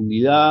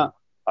profundidad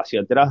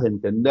hacia atrás, de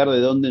entender de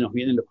dónde nos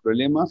vienen los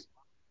problemas,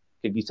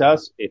 que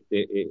quizás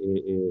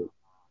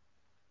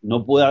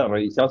no pueda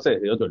realizarse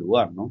desde otro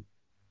lugar, ¿no?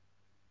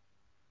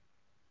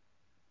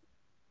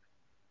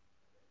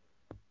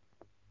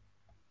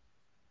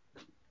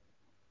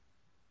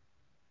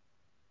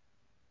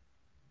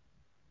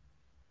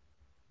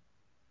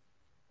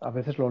 A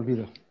veces lo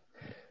olvido.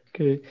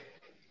 Que,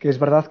 que es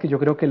verdad que yo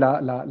creo que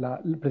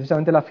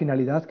precisamente la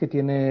finalidad que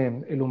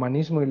tiene el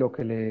humanismo y lo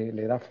que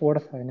le da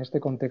fuerza en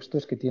este contexto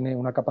es que tiene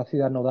una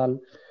capacidad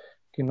nodal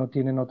que no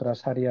tienen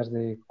otras áreas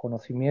de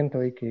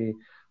conocimiento y que,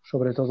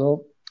 sobre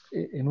todo,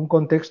 en un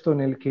contexto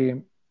en el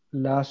que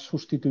la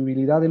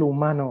sustituibilidad de lo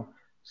humano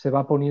se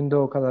va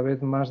poniendo cada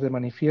vez más de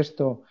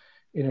manifiesto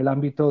en el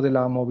ámbito de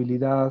la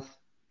movilidad,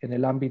 en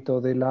el ámbito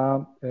de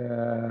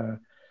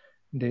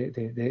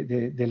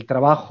del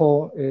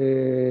trabajo,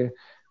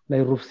 la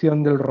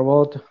irrupción del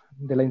robot,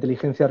 de la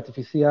inteligencia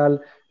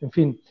artificial, en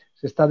fin,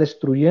 se está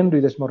destruyendo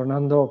y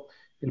desmoronando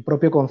el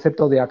propio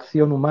concepto de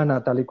acción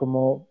humana, tal y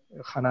como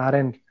Hannah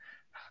Arendt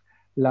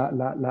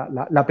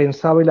la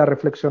pensaba y la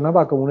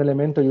reflexionaba como un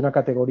elemento y una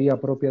categoría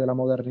propia de la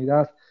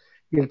modernidad,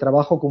 y el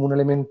trabajo como un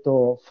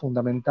elemento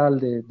fundamental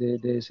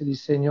de ese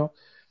diseño.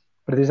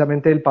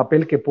 Precisamente el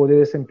papel que puede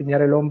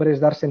desempeñar el hombre es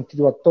dar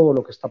sentido a todo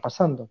lo que está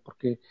pasando,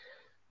 porque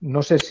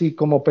no sé si,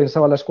 como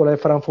pensaba la Escuela de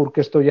Frankfurt,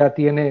 que esto ya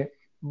tiene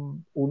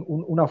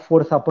una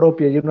fuerza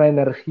propia y una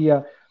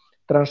energía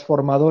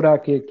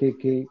transformadora que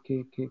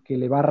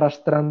le va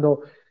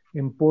arrastrando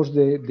en pos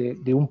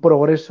de un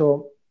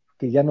progreso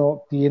que ya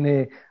no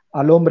tiene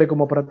al hombre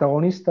como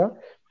protagonista,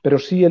 pero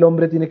sí el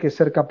hombre tiene que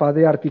ser capaz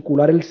de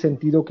articular el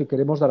sentido que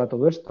queremos dar a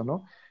todo esto,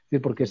 ¿no?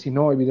 Porque si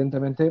no,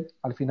 evidentemente,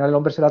 al final el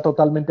hombre será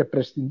totalmente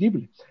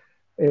prescindible.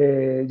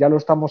 Ya lo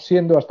estamos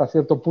siendo hasta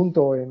cierto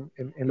punto en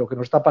lo que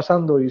nos está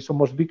pasando y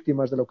somos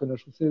víctimas de lo que nos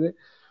sucede,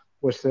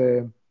 pues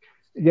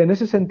y en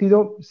ese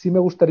sentido sí me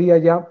gustaría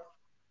ya,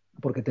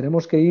 porque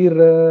tenemos que ir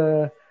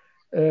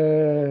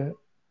eh,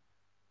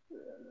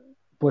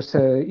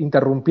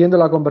 interrumpiendo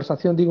la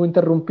conversación, digo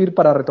interrumpir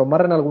para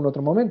retomar en algún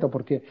otro momento,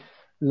 porque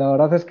la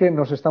verdad es que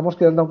nos estamos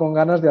quedando con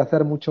ganas de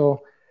hacer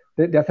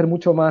hacer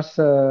mucho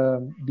más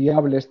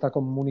viable esta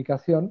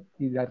comunicación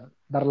y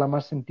darla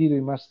más sentido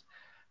y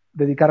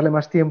dedicarle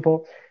más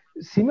tiempo.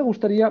 Sí me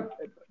gustaría,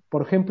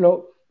 por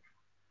ejemplo,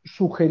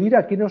 sugerir a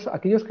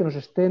aquellos que nos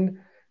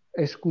estén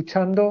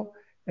escuchando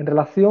en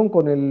relación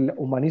con el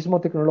humanismo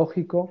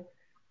tecnológico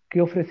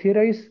que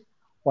ofrecierais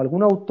o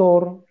algún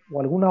autor o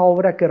alguna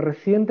obra que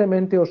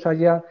recientemente os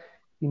haya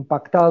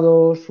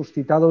impactado,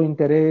 suscitado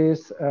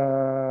interés,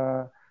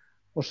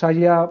 os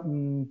haya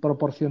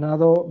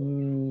proporcionado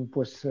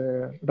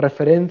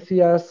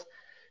referencias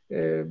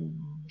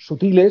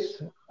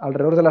sutiles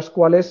alrededor de las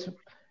cuales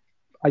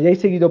hayáis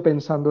seguido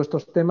pensando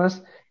estos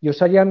temas y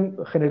os hayan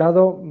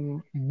generado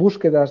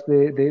búsquedas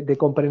de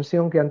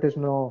comprensión que antes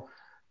no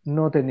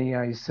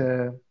teníais.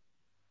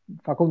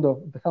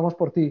 Facundo, empezamos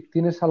por ti.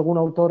 ¿Tienes algún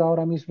autor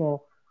ahora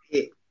mismo?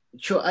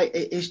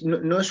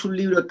 No es un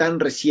libro tan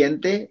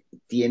reciente,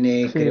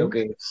 tiene Sí, creo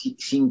que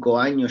 5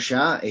 años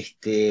ya,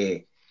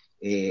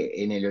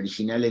 en el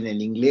original en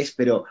el inglés,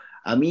 pero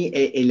a mí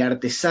El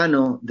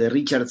artesano de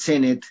Richard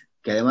Sennett,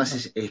 que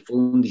además fue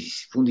un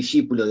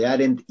discípulo de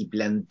Arendt y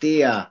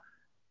plantea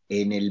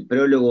en el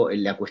prólogo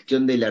en la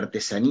cuestión de la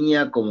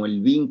artesanía como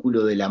el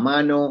vínculo de la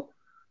mano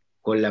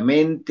con la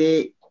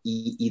mente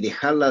y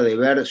dejarla de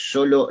ver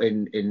solo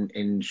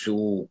en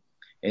su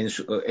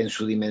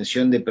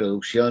dimensión de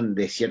producción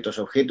de ciertos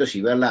objetos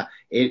y verla,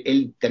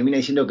 él termina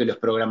diciendo que los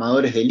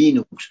programadores de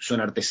Linux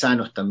son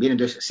artesanos también,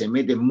 entonces se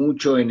mete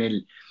mucho en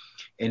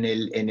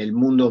el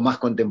mundo más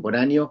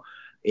contemporáneo.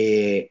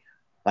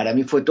 Para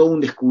mí fue todo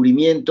un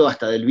descubrimiento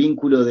hasta del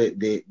vínculo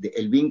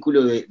el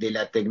vínculo de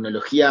la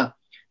tecnología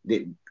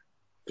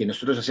que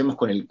nosotros hacemos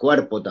con el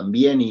cuerpo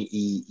también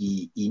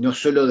y no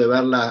solo de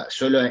verla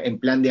solo en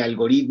plan de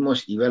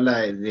algoritmos y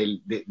verla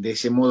de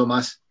ese modo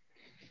más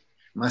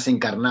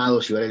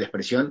encarnado, si vale la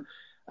expresión,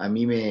 a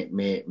mí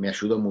me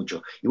ayudó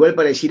mucho. Igual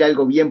para decir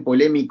algo bien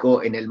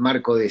polémico en el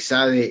marco de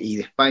SADE y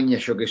de España,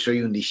 yo que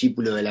soy un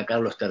discípulo de la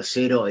Carlos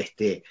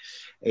III,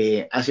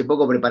 hace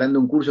poco preparando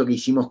un curso que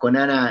hicimos con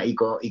Ana y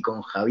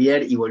con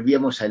Javier y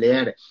volvíamos a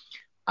leer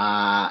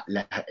a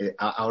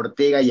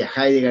Ortega y a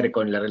Heidegger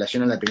con la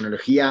relación a la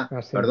tecnología,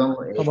 así. perdón,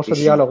 Famoso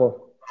sí,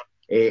 diálogo.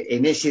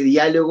 en ese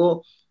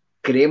diálogo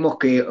creemos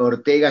que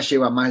Ortega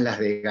lleva más las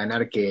de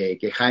ganar que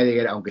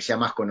Heidegger, aunque sea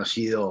más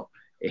conocido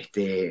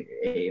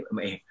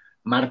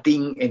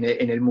Martín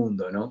en el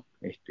mundo, ¿no?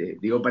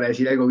 Digo, para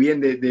decir algo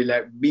bien del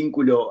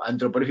vínculo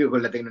antropológico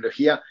con la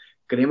tecnología,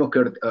 creemos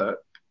que,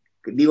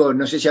 digo,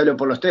 no sé si hablo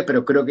por los tres,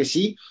 pero creo que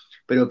sí,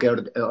 pero que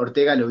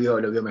Ortega lo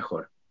vio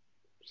mejor.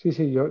 Sí,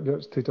 sí, yo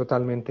estoy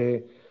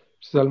totalmente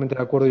de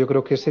acuerdo. Yo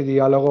creo que ese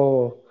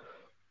diálogo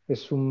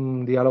es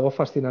un diálogo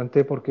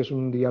fascinante porque es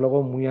un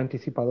diálogo muy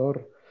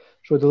anticipador,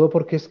 sobre todo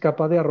porque es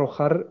capaz de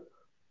arrojar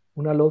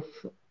una luz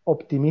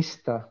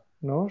optimista,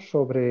 ¿no?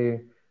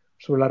 sobre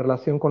la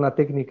relación con la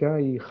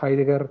técnica, y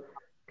Heidegger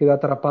queda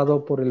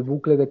atrapado por el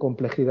bucle de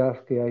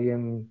complejidad que hay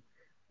en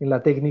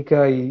la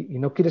técnica y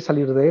no quiere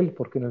salir de él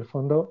porque en el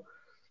fondo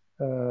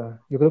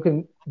yo creo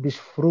que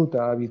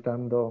disfruta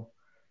habitando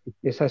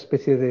esa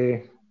especie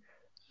de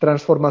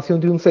transformación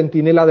de un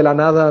centinela de la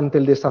nada ante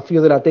el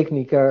desafío de la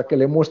técnica que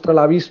le muestra el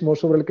abismo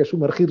sobre el que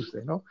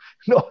sumergirse, ¿no?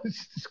 No,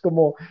 es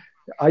como,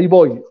 ahí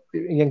voy.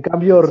 Y en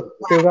cambio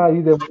Ortega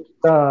ahí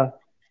demuestra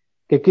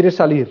que quiere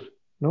salir,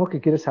 ¿no? Que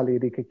quiere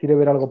salir y que quiere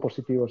ver algo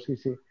positivo, sí,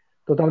 sí.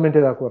 Totalmente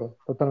de acuerdo,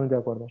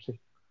 sí.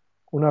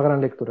 Una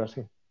gran lectura,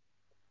 sí.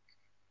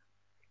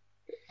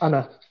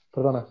 Ana,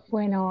 perdona.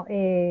 Bueno, yo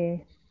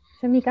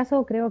en mi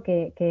caso creo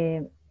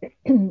que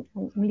un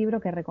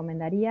libro que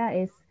recomendaría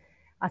es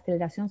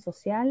Aceleración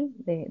Social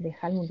de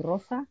Helmut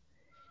Rosa.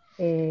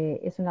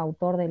 Es un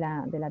autor de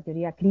la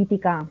teoría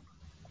crítica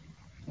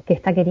que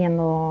está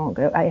queriendo,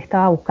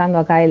 estaba buscando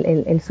acá,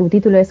 el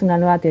subtítulo es Una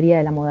nueva teoría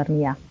de la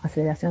modernidad,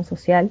 Aceleración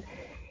Social.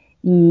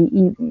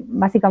 Y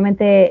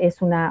básicamente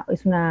es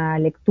una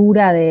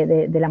lectura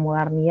de la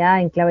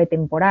modernidad en clave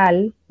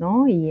temporal,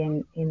 ¿no? Y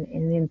en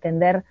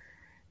entender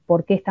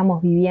por qué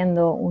estamos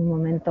viviendo un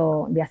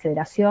momento de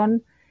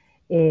aceleración,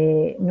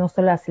 no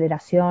solo la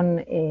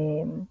aceleración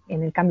en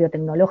el cambio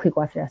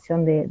tecnológico,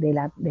 aceleración de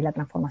la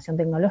transformación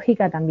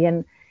tecnológica,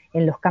 también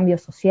en los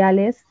cambios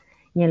sociales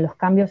y en los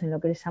cambios en lo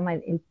que se llama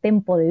el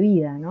tempo de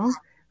vida, ¿no?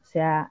 O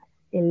sea,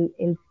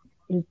 el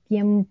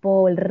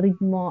tiempo, el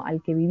ritmo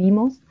al que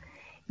vivimos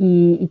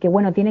y que,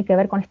 bueno, tiene que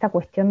ver con esta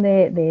cuestión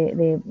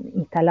de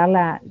instalar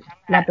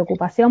la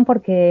preocupación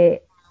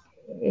porque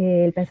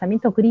el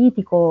pensamiento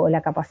crítico,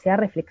 la capacidad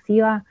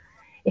reflexiva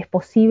es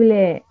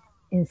posible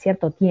en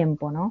cierto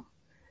tiempo, ¿no?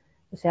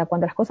 O sea,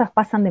 cuando las cosas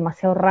pasan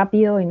demasiado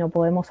rápido y no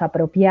podemos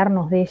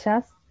apropiarnos de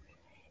ellas,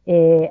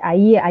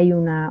 ahí hay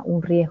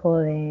un riesgo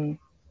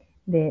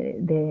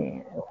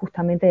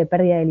justamente de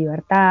pérdida de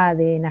libertad,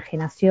 de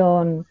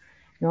enajenación,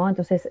 ¿no?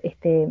 Entonces,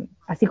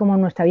 así como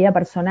en nuestra vida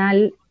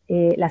personal,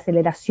 la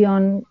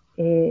aceleración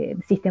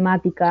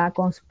sistemática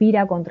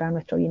conspira contra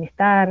nuestro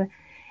bienestar,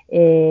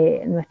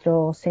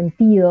 nuestro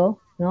sentido,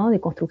 ¿no? De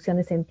construcción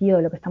de sentido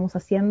de lo que estamos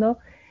haciendo,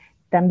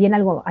 también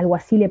algo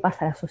así le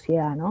pasa a la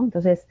sociedad, ¿no?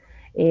 Entonces,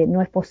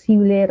 no es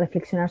posible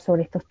reflexionar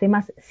sobre estos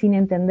temas sin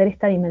entender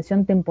esta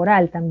dimensión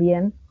temporal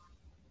también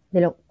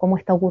de cómo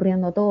está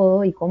ocurriendo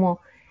todo y cómo,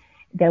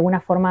 de alguna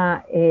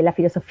forma, la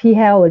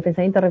filosofía o el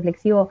pensamiento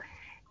reflexivo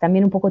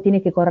también un poco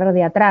tiene que correr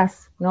de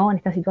atrás, ¿no? En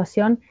esta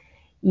situación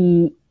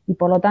y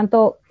por lo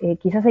tanto,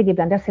 quizás hay que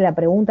plantearse la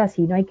pregunta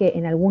si no hay que,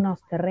 en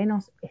algunos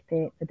terrenos,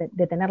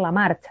 detener la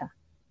marcha,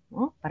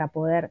 ¿no? Para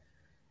poder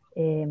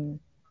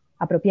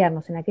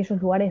apropiarnos en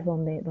aquellos lugares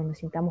donde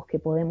sintamos que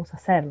podemos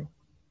hacerlo.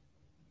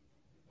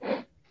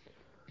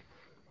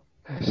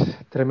 Es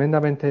tremendo.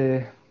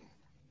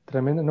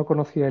 No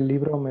conocía el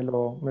libro, me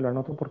lo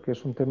anoto porque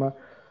es un tema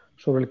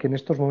sobre el que en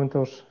estos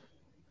momentos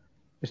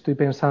estoy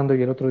pensando,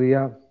 y el otro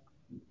día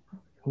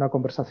una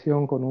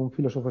conversación con un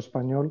filósofo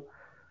español,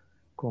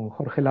 con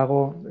Jorge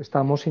Lago,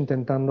 estábamos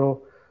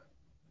intentando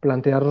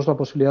plantearnos la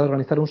posibilidad de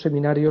organizar un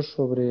seminario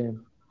sobre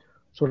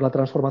la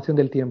transformación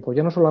del tiempo,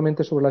 ya no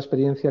solamente sobre la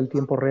experiencia del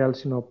tiempo real,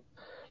 sino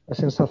la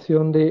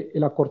sensación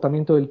del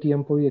acortamiento del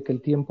tiempo y de que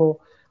el tiempo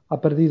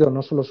ha perdido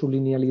no solo su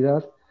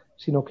linealidad,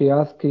 sino que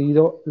ha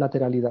adquirido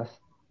lateralidad.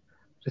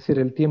 Es decir,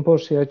 el tiempo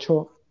se ha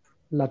hecho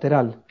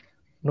lateral,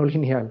 no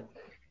lineal,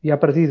 y ha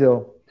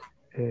perdido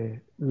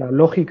la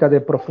lógica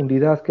de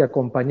profundidad que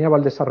acompañaba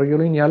al desarrollo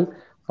lineal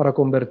para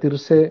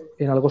convertirse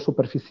en algo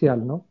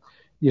superficial, ¿no?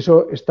 Y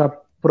eso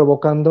está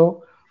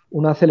provocando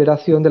una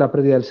aceleración de la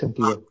pérdida del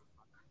sentido.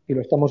 Y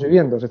lo estamos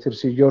viviendo. Es decir,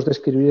 si yo os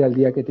describiera el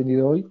día que he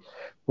tenido hoy,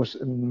 pues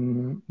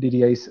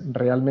diríais,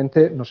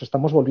 realmente nos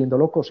estamos volviendo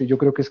locos. Y yo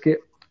creo que es que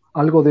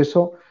algo de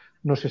eso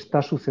nos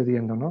está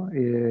sucediendo, ¿no?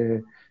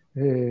 En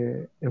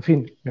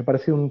fin, me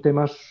parece un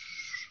tema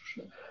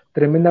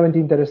tremendamente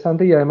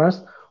interesante y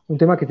además un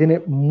tema que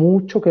tiene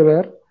mucho que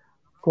ver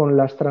con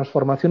las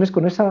transformaciones,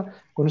 con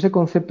ese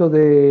concepto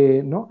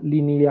de, ¿no?,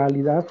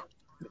 linealidad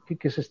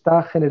que se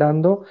está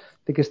generando,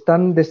 de que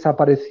están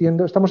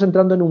desapareciendo, estamos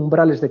entrando en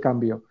umbrales de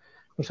cambio.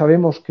 No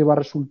sabemos qué va a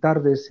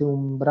resultar de ese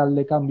umbral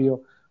de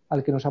cambio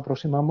al que nos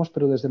aproximamos,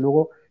 pero desde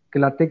luego que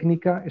la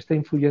técnica está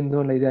influyendo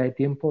en la idea de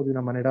tiempo de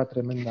una manera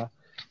tremenda.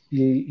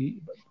 Y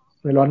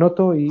me lo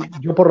anoto y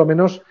yo por lo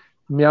menos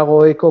me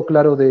hago eco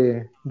claro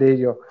de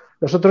ello.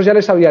 Los otros ya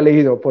les había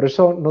leído, por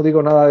eso no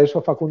digo nada de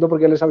eso, Facundo,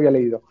 porque ya les había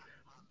leído.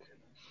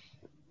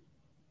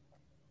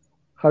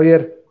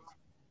 Javier.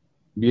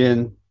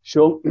 Bien,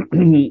 yo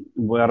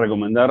voy a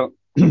recomendar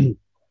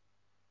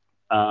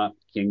a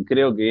quien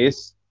creo que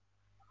es,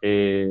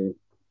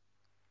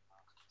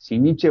 si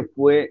Nietzsche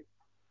fue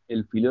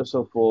el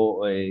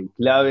filósofo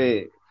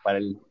clave para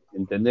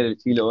entender el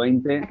siglo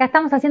XX. Acá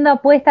estamos haciendo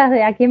apuestas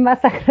de a quién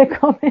vas a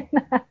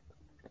recomendar.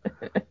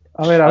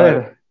 A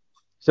ver.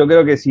 Yo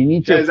creo que si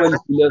Nietzsche fue el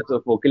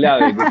filósofo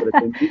clave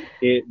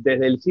que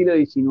desde el siglo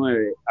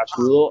XIX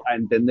ayudó a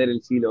entender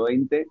el siglo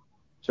XX,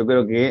 yo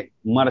creo que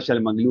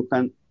Marshall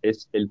McLuhan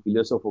es el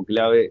filósofo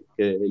clave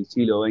que desde el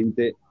siglo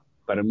XX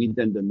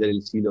permite entender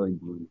el siglo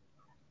XXI.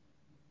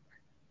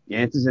 Y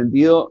en este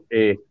sentido,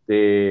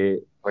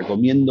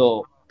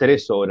 recomiendo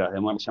 3 obras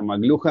de Marshall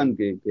McLuhan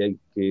que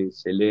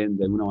se leen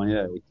de alguna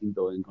manera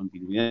distinto en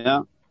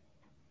continuidad.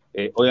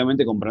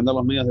 Obviamente comprender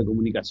los medios de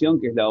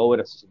comunicación, que es la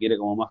obra, si se quiere,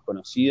 como más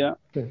conocida.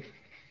 Sí.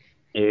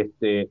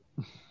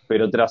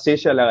 Pero tras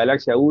ella, La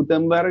Galaxia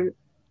Gutenberg,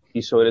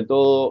 y sobre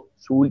todo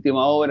su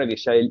última obra, que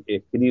ya él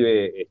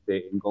escribe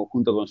en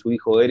conjunto con su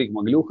hijo Eric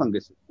McLuhan, que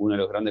es uno de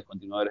los grandes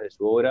continuadores de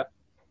su obra,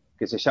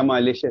 que se llama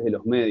Leyes de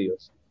los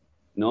Medios,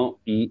 ¿no?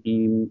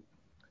 Y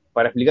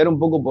para explicar un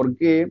poco por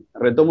qué,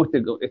 retomo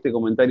este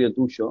comentario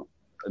tuyo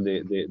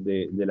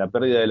de la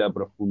pérdida de la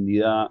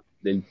profundidad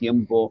del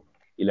tiempo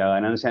y la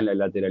ganancia en la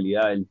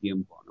lateralidad del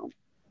tiempo, ¿no?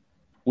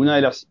 Una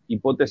de las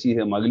hipótesis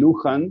de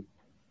McLuhan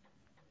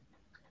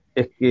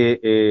es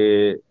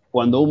que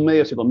cuando un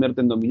medio se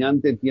convierte en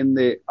dominante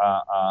tiende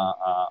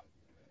a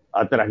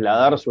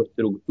trasladar su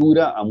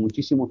estructura a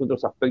muchísimos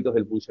otros aspectos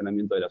del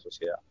funcionamiento de la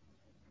sociedad,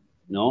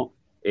 ¿no?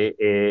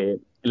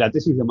 La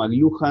tesis de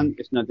McLuhan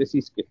es una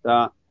tesis que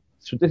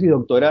su tesis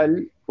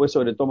doctoral fue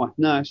sobre Thomas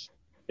Nash,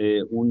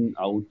 un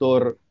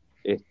autor,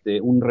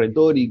 un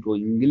retórico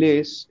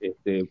inglés,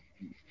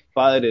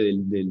 padre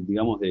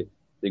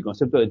del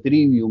concepto de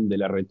trivium, de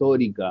la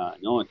retórica,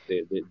 ¿no?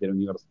 de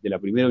la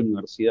primera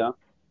universidad.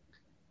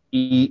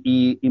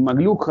 Y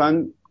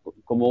McLuhan,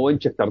 como buen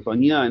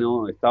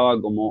chestertoniano,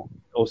 estaba como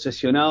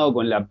obsesionado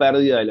con la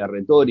pérdida de la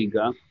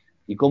retórica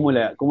y cómo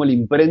la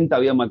imprenta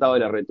había matado a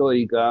la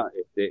retórica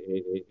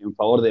en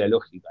favor de la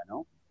lógica,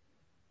 ¿no?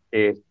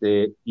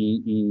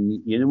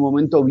 Y en un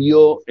momento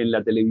vio en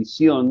la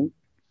televisión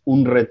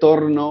un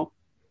retorno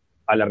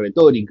a la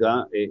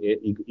retórica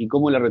y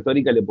cómo la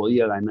retórica le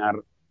podía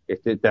ganar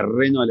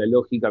terreno a la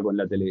lógica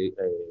con el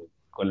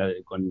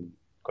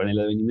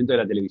advenimiento de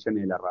la televisión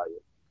y de la radio.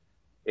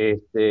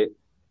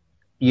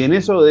 Y en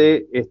eso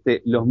de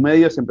los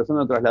medios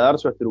empezando a trasladar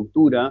su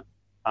estructura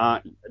a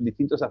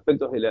distintos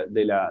aspectos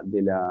de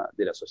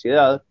la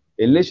sociedad,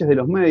 en Leyes de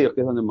los Medios,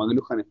 que es donde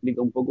McLuhan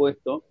explica un poco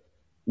esto,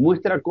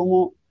 muestra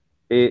cómo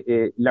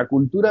la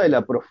cultura de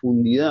la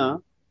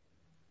profundidad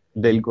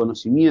del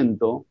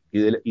conocimiento y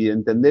de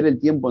entender el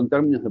tiempo en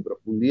términos de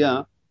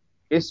profundidad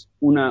es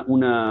una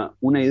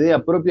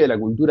idea propia de la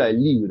cultura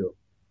del libro.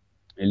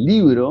 El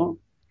libro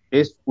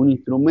es un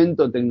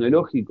instrumento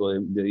tecnológico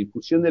de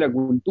difusión de la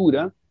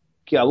cultura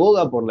que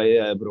aboga por la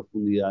idea de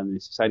profundidad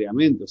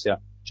necesariamente. O sea,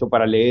 yo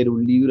para leer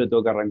un libro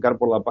tengo que arrancar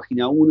por la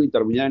página 1 y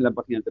terminar en la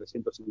página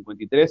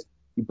 353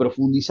 y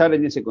profundizar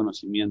en ese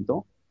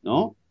conocimiento,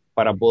 ¿no?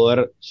 Para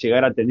poder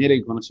llegar a tener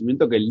el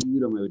conocimiento que el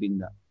libro me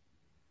brinda.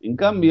 En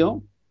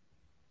cambio,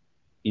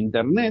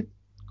 Internet,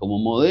 como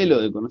modelo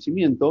de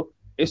conocimiento,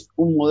 es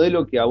un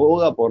modelo que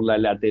aboga por la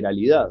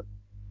lateralidad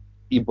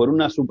y por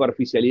una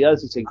superficialidad,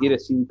 si se quiere,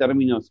 sin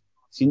términos,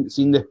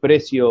 sin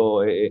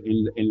desprecio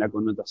en la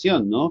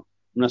connotación, ¿no?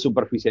 Una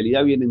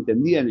superficialidad bien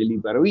entendida en el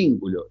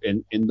hipervínculo,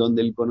 en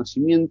donde el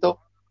conocimiento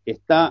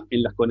está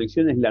en las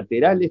conexiones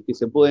laterales que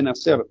se pueden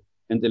hacer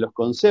entre los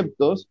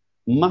conceptos,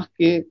 más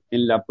que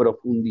en la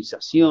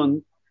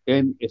profundización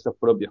en esos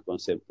propios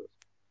conceptos.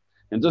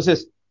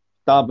 Entonces,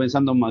 estaba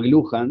pensando en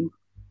McLuhan,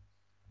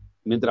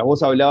 mientras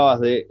vos hablabas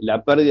de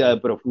la pérdida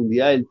de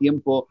profundidad del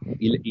tiempo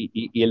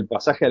y el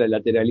pasaje a la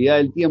lateralidad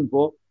del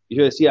tiempo, y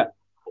yo decía,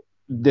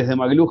 desde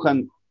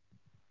McLuhan,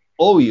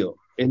 obvio,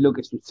 es lo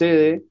que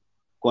sucede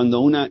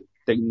cuando una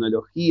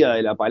tecnología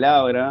de la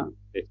palabra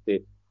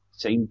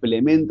se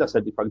implementa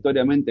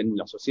satisfactoriamente en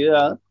la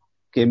sociedad,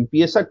 que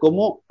empieza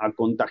como a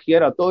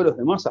contagiar a todos los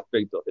demás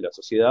aspectos de la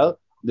sociedad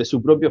de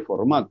su propio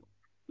formato,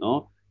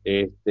 ¿no?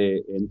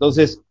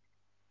 Entonces,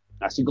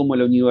 así como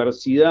la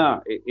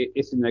universidad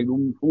es en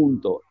algún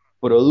punto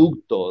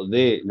producto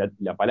de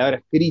la palabra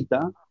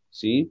escrita,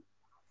 ¿sí?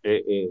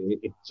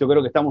 Yo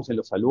creo que estamos en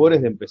los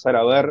albores de empezar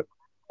a ver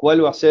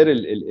cuál va a ser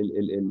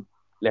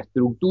la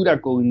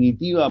estructura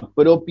cognitiva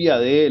propia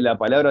de la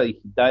palabra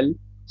digital,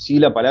 si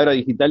la palabra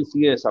digital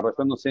sigue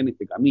desarrollándose en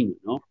este camino,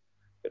 ¿no?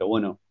 Pero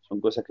bueno,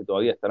 son cosas que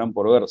todavía estarán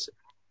por verse.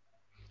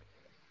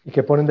 Y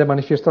que ponen de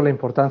manifiesto la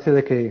importancia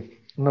de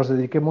que nos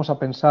dediquemos a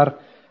pensar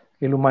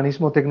el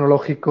humanismo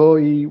tecnológico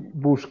y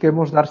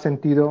busquemos dar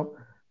sentido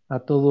a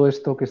todo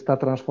esto que está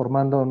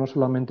transformando no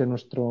solamente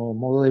nuestro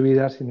modo de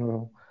vida,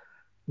 sino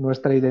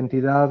nuestra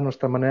identidad,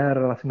 nuestra manera de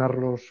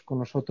relacionarnos con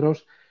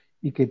nosotros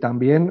y que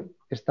también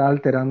está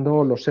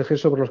alterando los ejes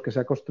sobre los que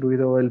se ha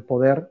construido el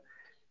poder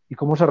y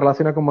cómo se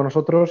relaciona con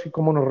nosotros y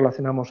cómo nos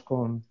relacionamos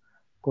con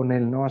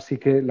él, ¿no? Así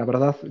que la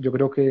verdad yo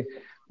creo que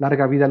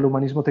larga vida al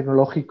humanismo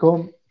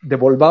tecnológico,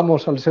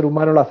 devolvamos al ser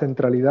humano la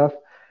centralidad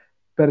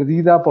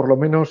perdida, por lo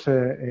menos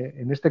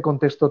en este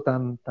contexto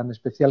tan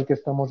especial que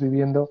estamos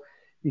viviendo,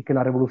 y que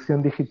la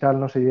revolución digital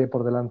no se lleve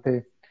por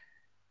delante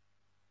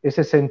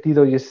ese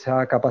sentido y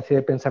esa capacidad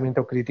de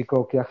pensamiento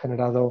crítico que ha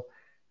generado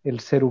el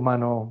ser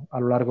humano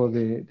a lo largo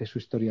de su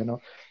historia, ¿no?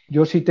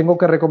 Yo sí tengo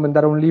que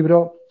recomendar un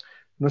libro,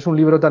 no es un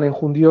libro tan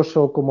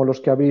enjundioso como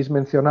los que habéis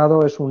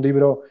mencionado, es un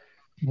libro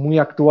muy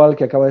actual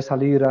que acaba de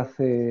salir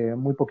hace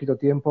muy poquito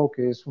tiempo,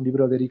 que es un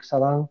libro de Eric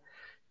Saban,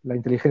 La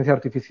inteligencia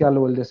artificial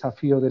o el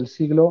desafío del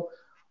siglo,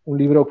 un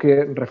libro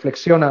que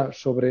reflexiona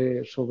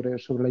sobre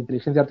la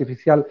inteligencia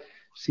artificial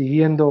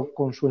siguiendo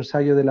con su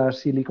ensayo de la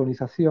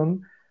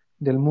siliconización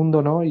del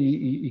mundo, ¿no?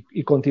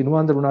 y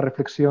continuando en una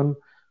reflexión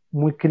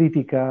muy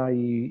crítica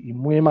y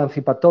muy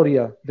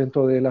emancipatoria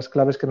dentro de las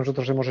claves que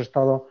nosotros hemos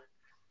estado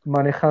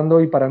manejando,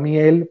 y para mí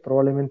él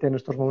probablemente en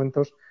estos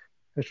momentos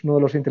es uno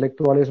de los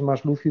intelectuales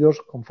más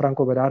lúcidos, con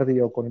Franco Berardi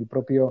o con el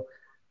propio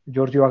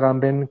Giorgio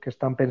Agamben, que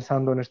están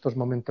pensando en estos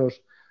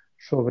momentos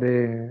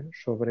sobre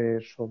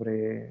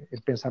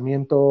el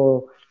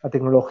pensamiento, la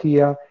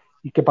tecnología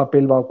y qué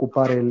papel va a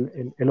ocupar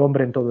el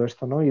hombre en todo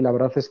esto, ¿no? Y la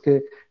verdad es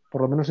que,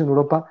 por lo menos en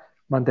Europa,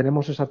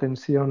 mantenemos esa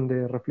tensión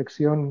de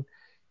reflexión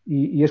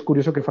y es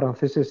curioso que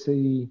franceses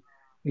e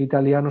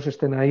italianos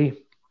estén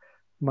ahí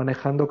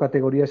manejando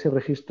categorías y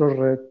registros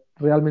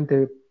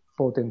realmente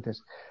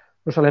potentes.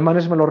 Los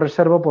alemanes me los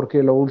reservo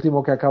porque lo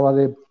último que acaba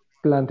de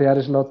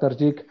plantear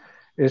Sloterdijk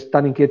es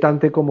tan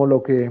inquietante como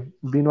lo que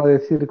vino a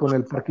decir con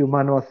el parque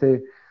humano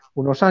hace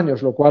unos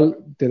años, lo cual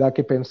te da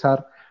que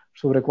pensar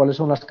sobre cuáles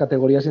son las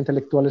categorías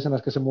intelectuales en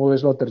las que se mueve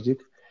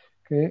Sloterdijk,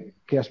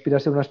 que aspira a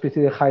ser una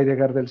especie de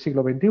Heidegger del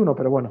siglo XXI,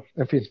 pero bueno,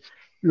 en fin,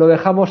 lo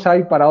dejamos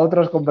ahí para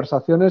otras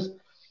conversaciones.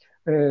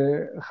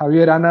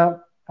 Javier,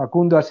 Ana,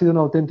 Facundo, ha sido un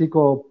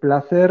auténtico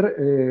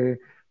placer.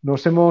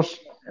 Nos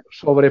hemos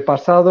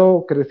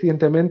sobrepasado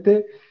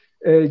crecientemente.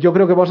 Yo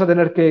creo que vamos a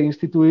tener que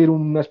instituir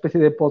una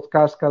especie de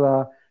podcast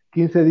cada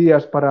 15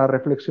 días para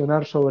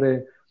reflexionar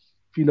sobre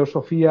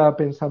filosofía,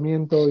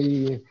 pensamiento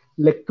y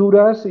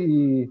lecturas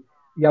y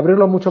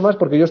abrirlo mucho más,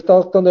 porque yo he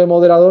estado actuando de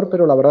moderador,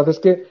 pero la verdad es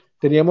que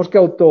teníamos que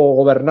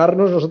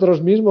autogobernarnos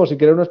nosotros mismos y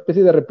crear una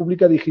especie de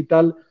república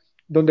digital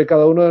donde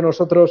cada uno de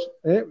nosotros,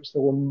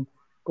 según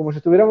como si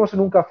estuviéramos en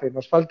un café.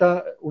 Nos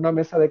falta una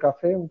mesa de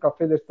café, un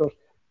café de estos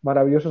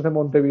maravillosos de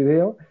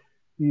Montevideo,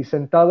 y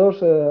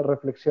sentados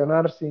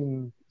reflexionar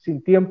sin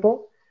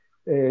tiempo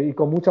y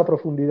con mucha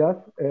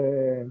profundidad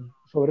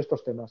sobre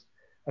estos temas.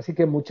 Así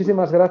que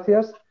muchísimas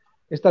gracias.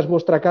 Esta es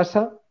vuestra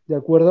casa, ¿de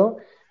acuerdo?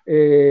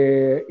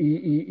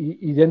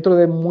 Y dentro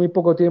de muy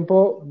poco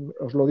tiempo,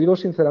 os lo digo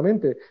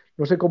sinceramente,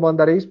 no sé cómo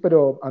andaréis,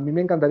 pero a mí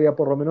me encantaría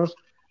por lo menos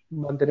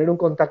mantener un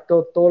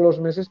contacto todos los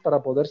meses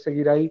para poder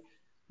seguir ahí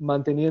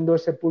manteniendo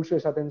ese pulso y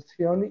esa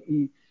tensión.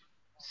 Y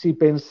si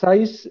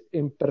pensáis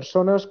en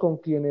personas con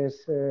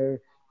quienes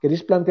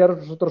queréis plantear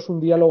vosotros un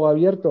diálogo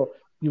abierto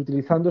y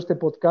utilizando este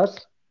podcast,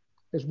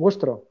 es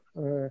vuestro.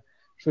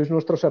 Sois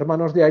nuestros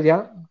hermanos de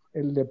allá,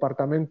 el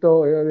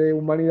Departamento de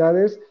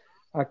Humanidades.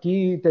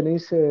 Aquí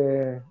tenéis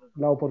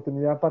la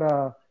oportunidad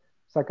para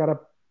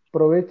sacar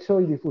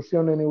provecho y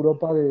difusión en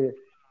Europa de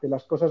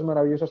las cosas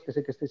maravillosas que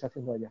sé que estáis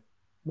haciendo allá.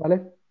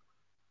 ¿Vale?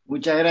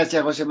 Muchas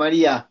gracias, José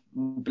María.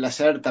 Un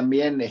placer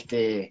también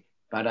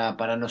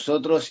para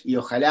nosotros, y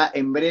ojalá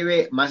en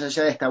breve, más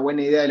allá de esta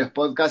buena idea de los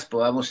podcasts,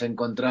 podamos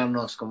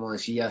encontrarnos, como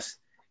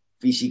decías,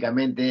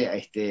 físicamente,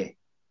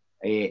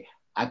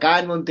 acá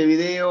en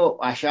Montevideo,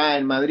 allá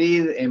en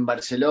Madrid, en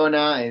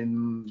Barcelona,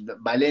 en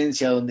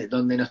Valencia,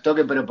 donde nos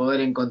toque, pero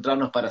poder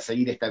encontrarnos para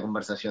seguir esta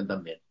conversación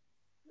también.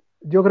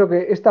 Yo creo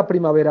que esta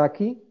primavera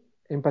aquí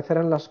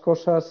empezarán las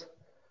cosas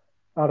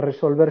a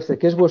resolverse,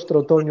 que es vuestro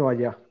otoño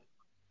allá,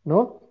 ¿no?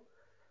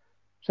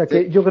 O sea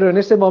que Sí, yo creo en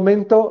ese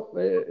momento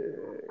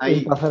ahí.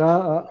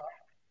 empezará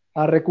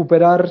a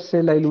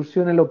recuperarse la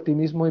ilusión, el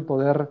optimismo y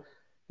poder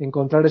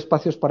encontrar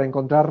espacios para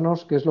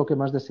encontrarnos, que es lo que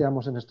más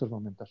deseamos en estos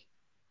momentos.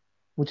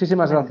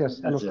 Muchísimas Bueno,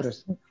 gracias a los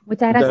tres. muchas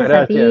Muchas gracias a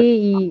gracias.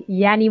 ti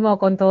y ánimo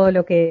con todo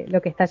lo que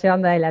estás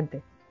llevando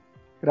adelante.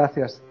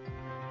 Gracias.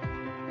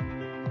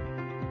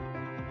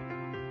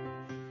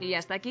 Y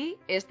hasta aquí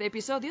este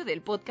episodio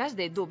del podcast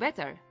de Do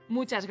Better.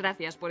 Muchas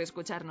gracias por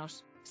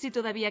escucharnos. Si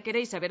todavía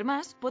queréis saber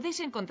más, podéis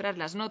encontrar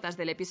las notas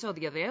del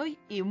episodio de hoy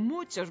y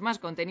muchos más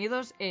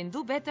contenidos en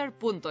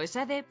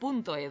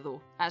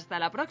dobetter.esade.edu. ¡Hasta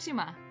la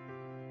próxima!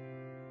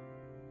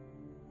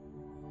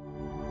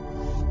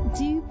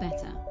 Do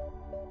Better.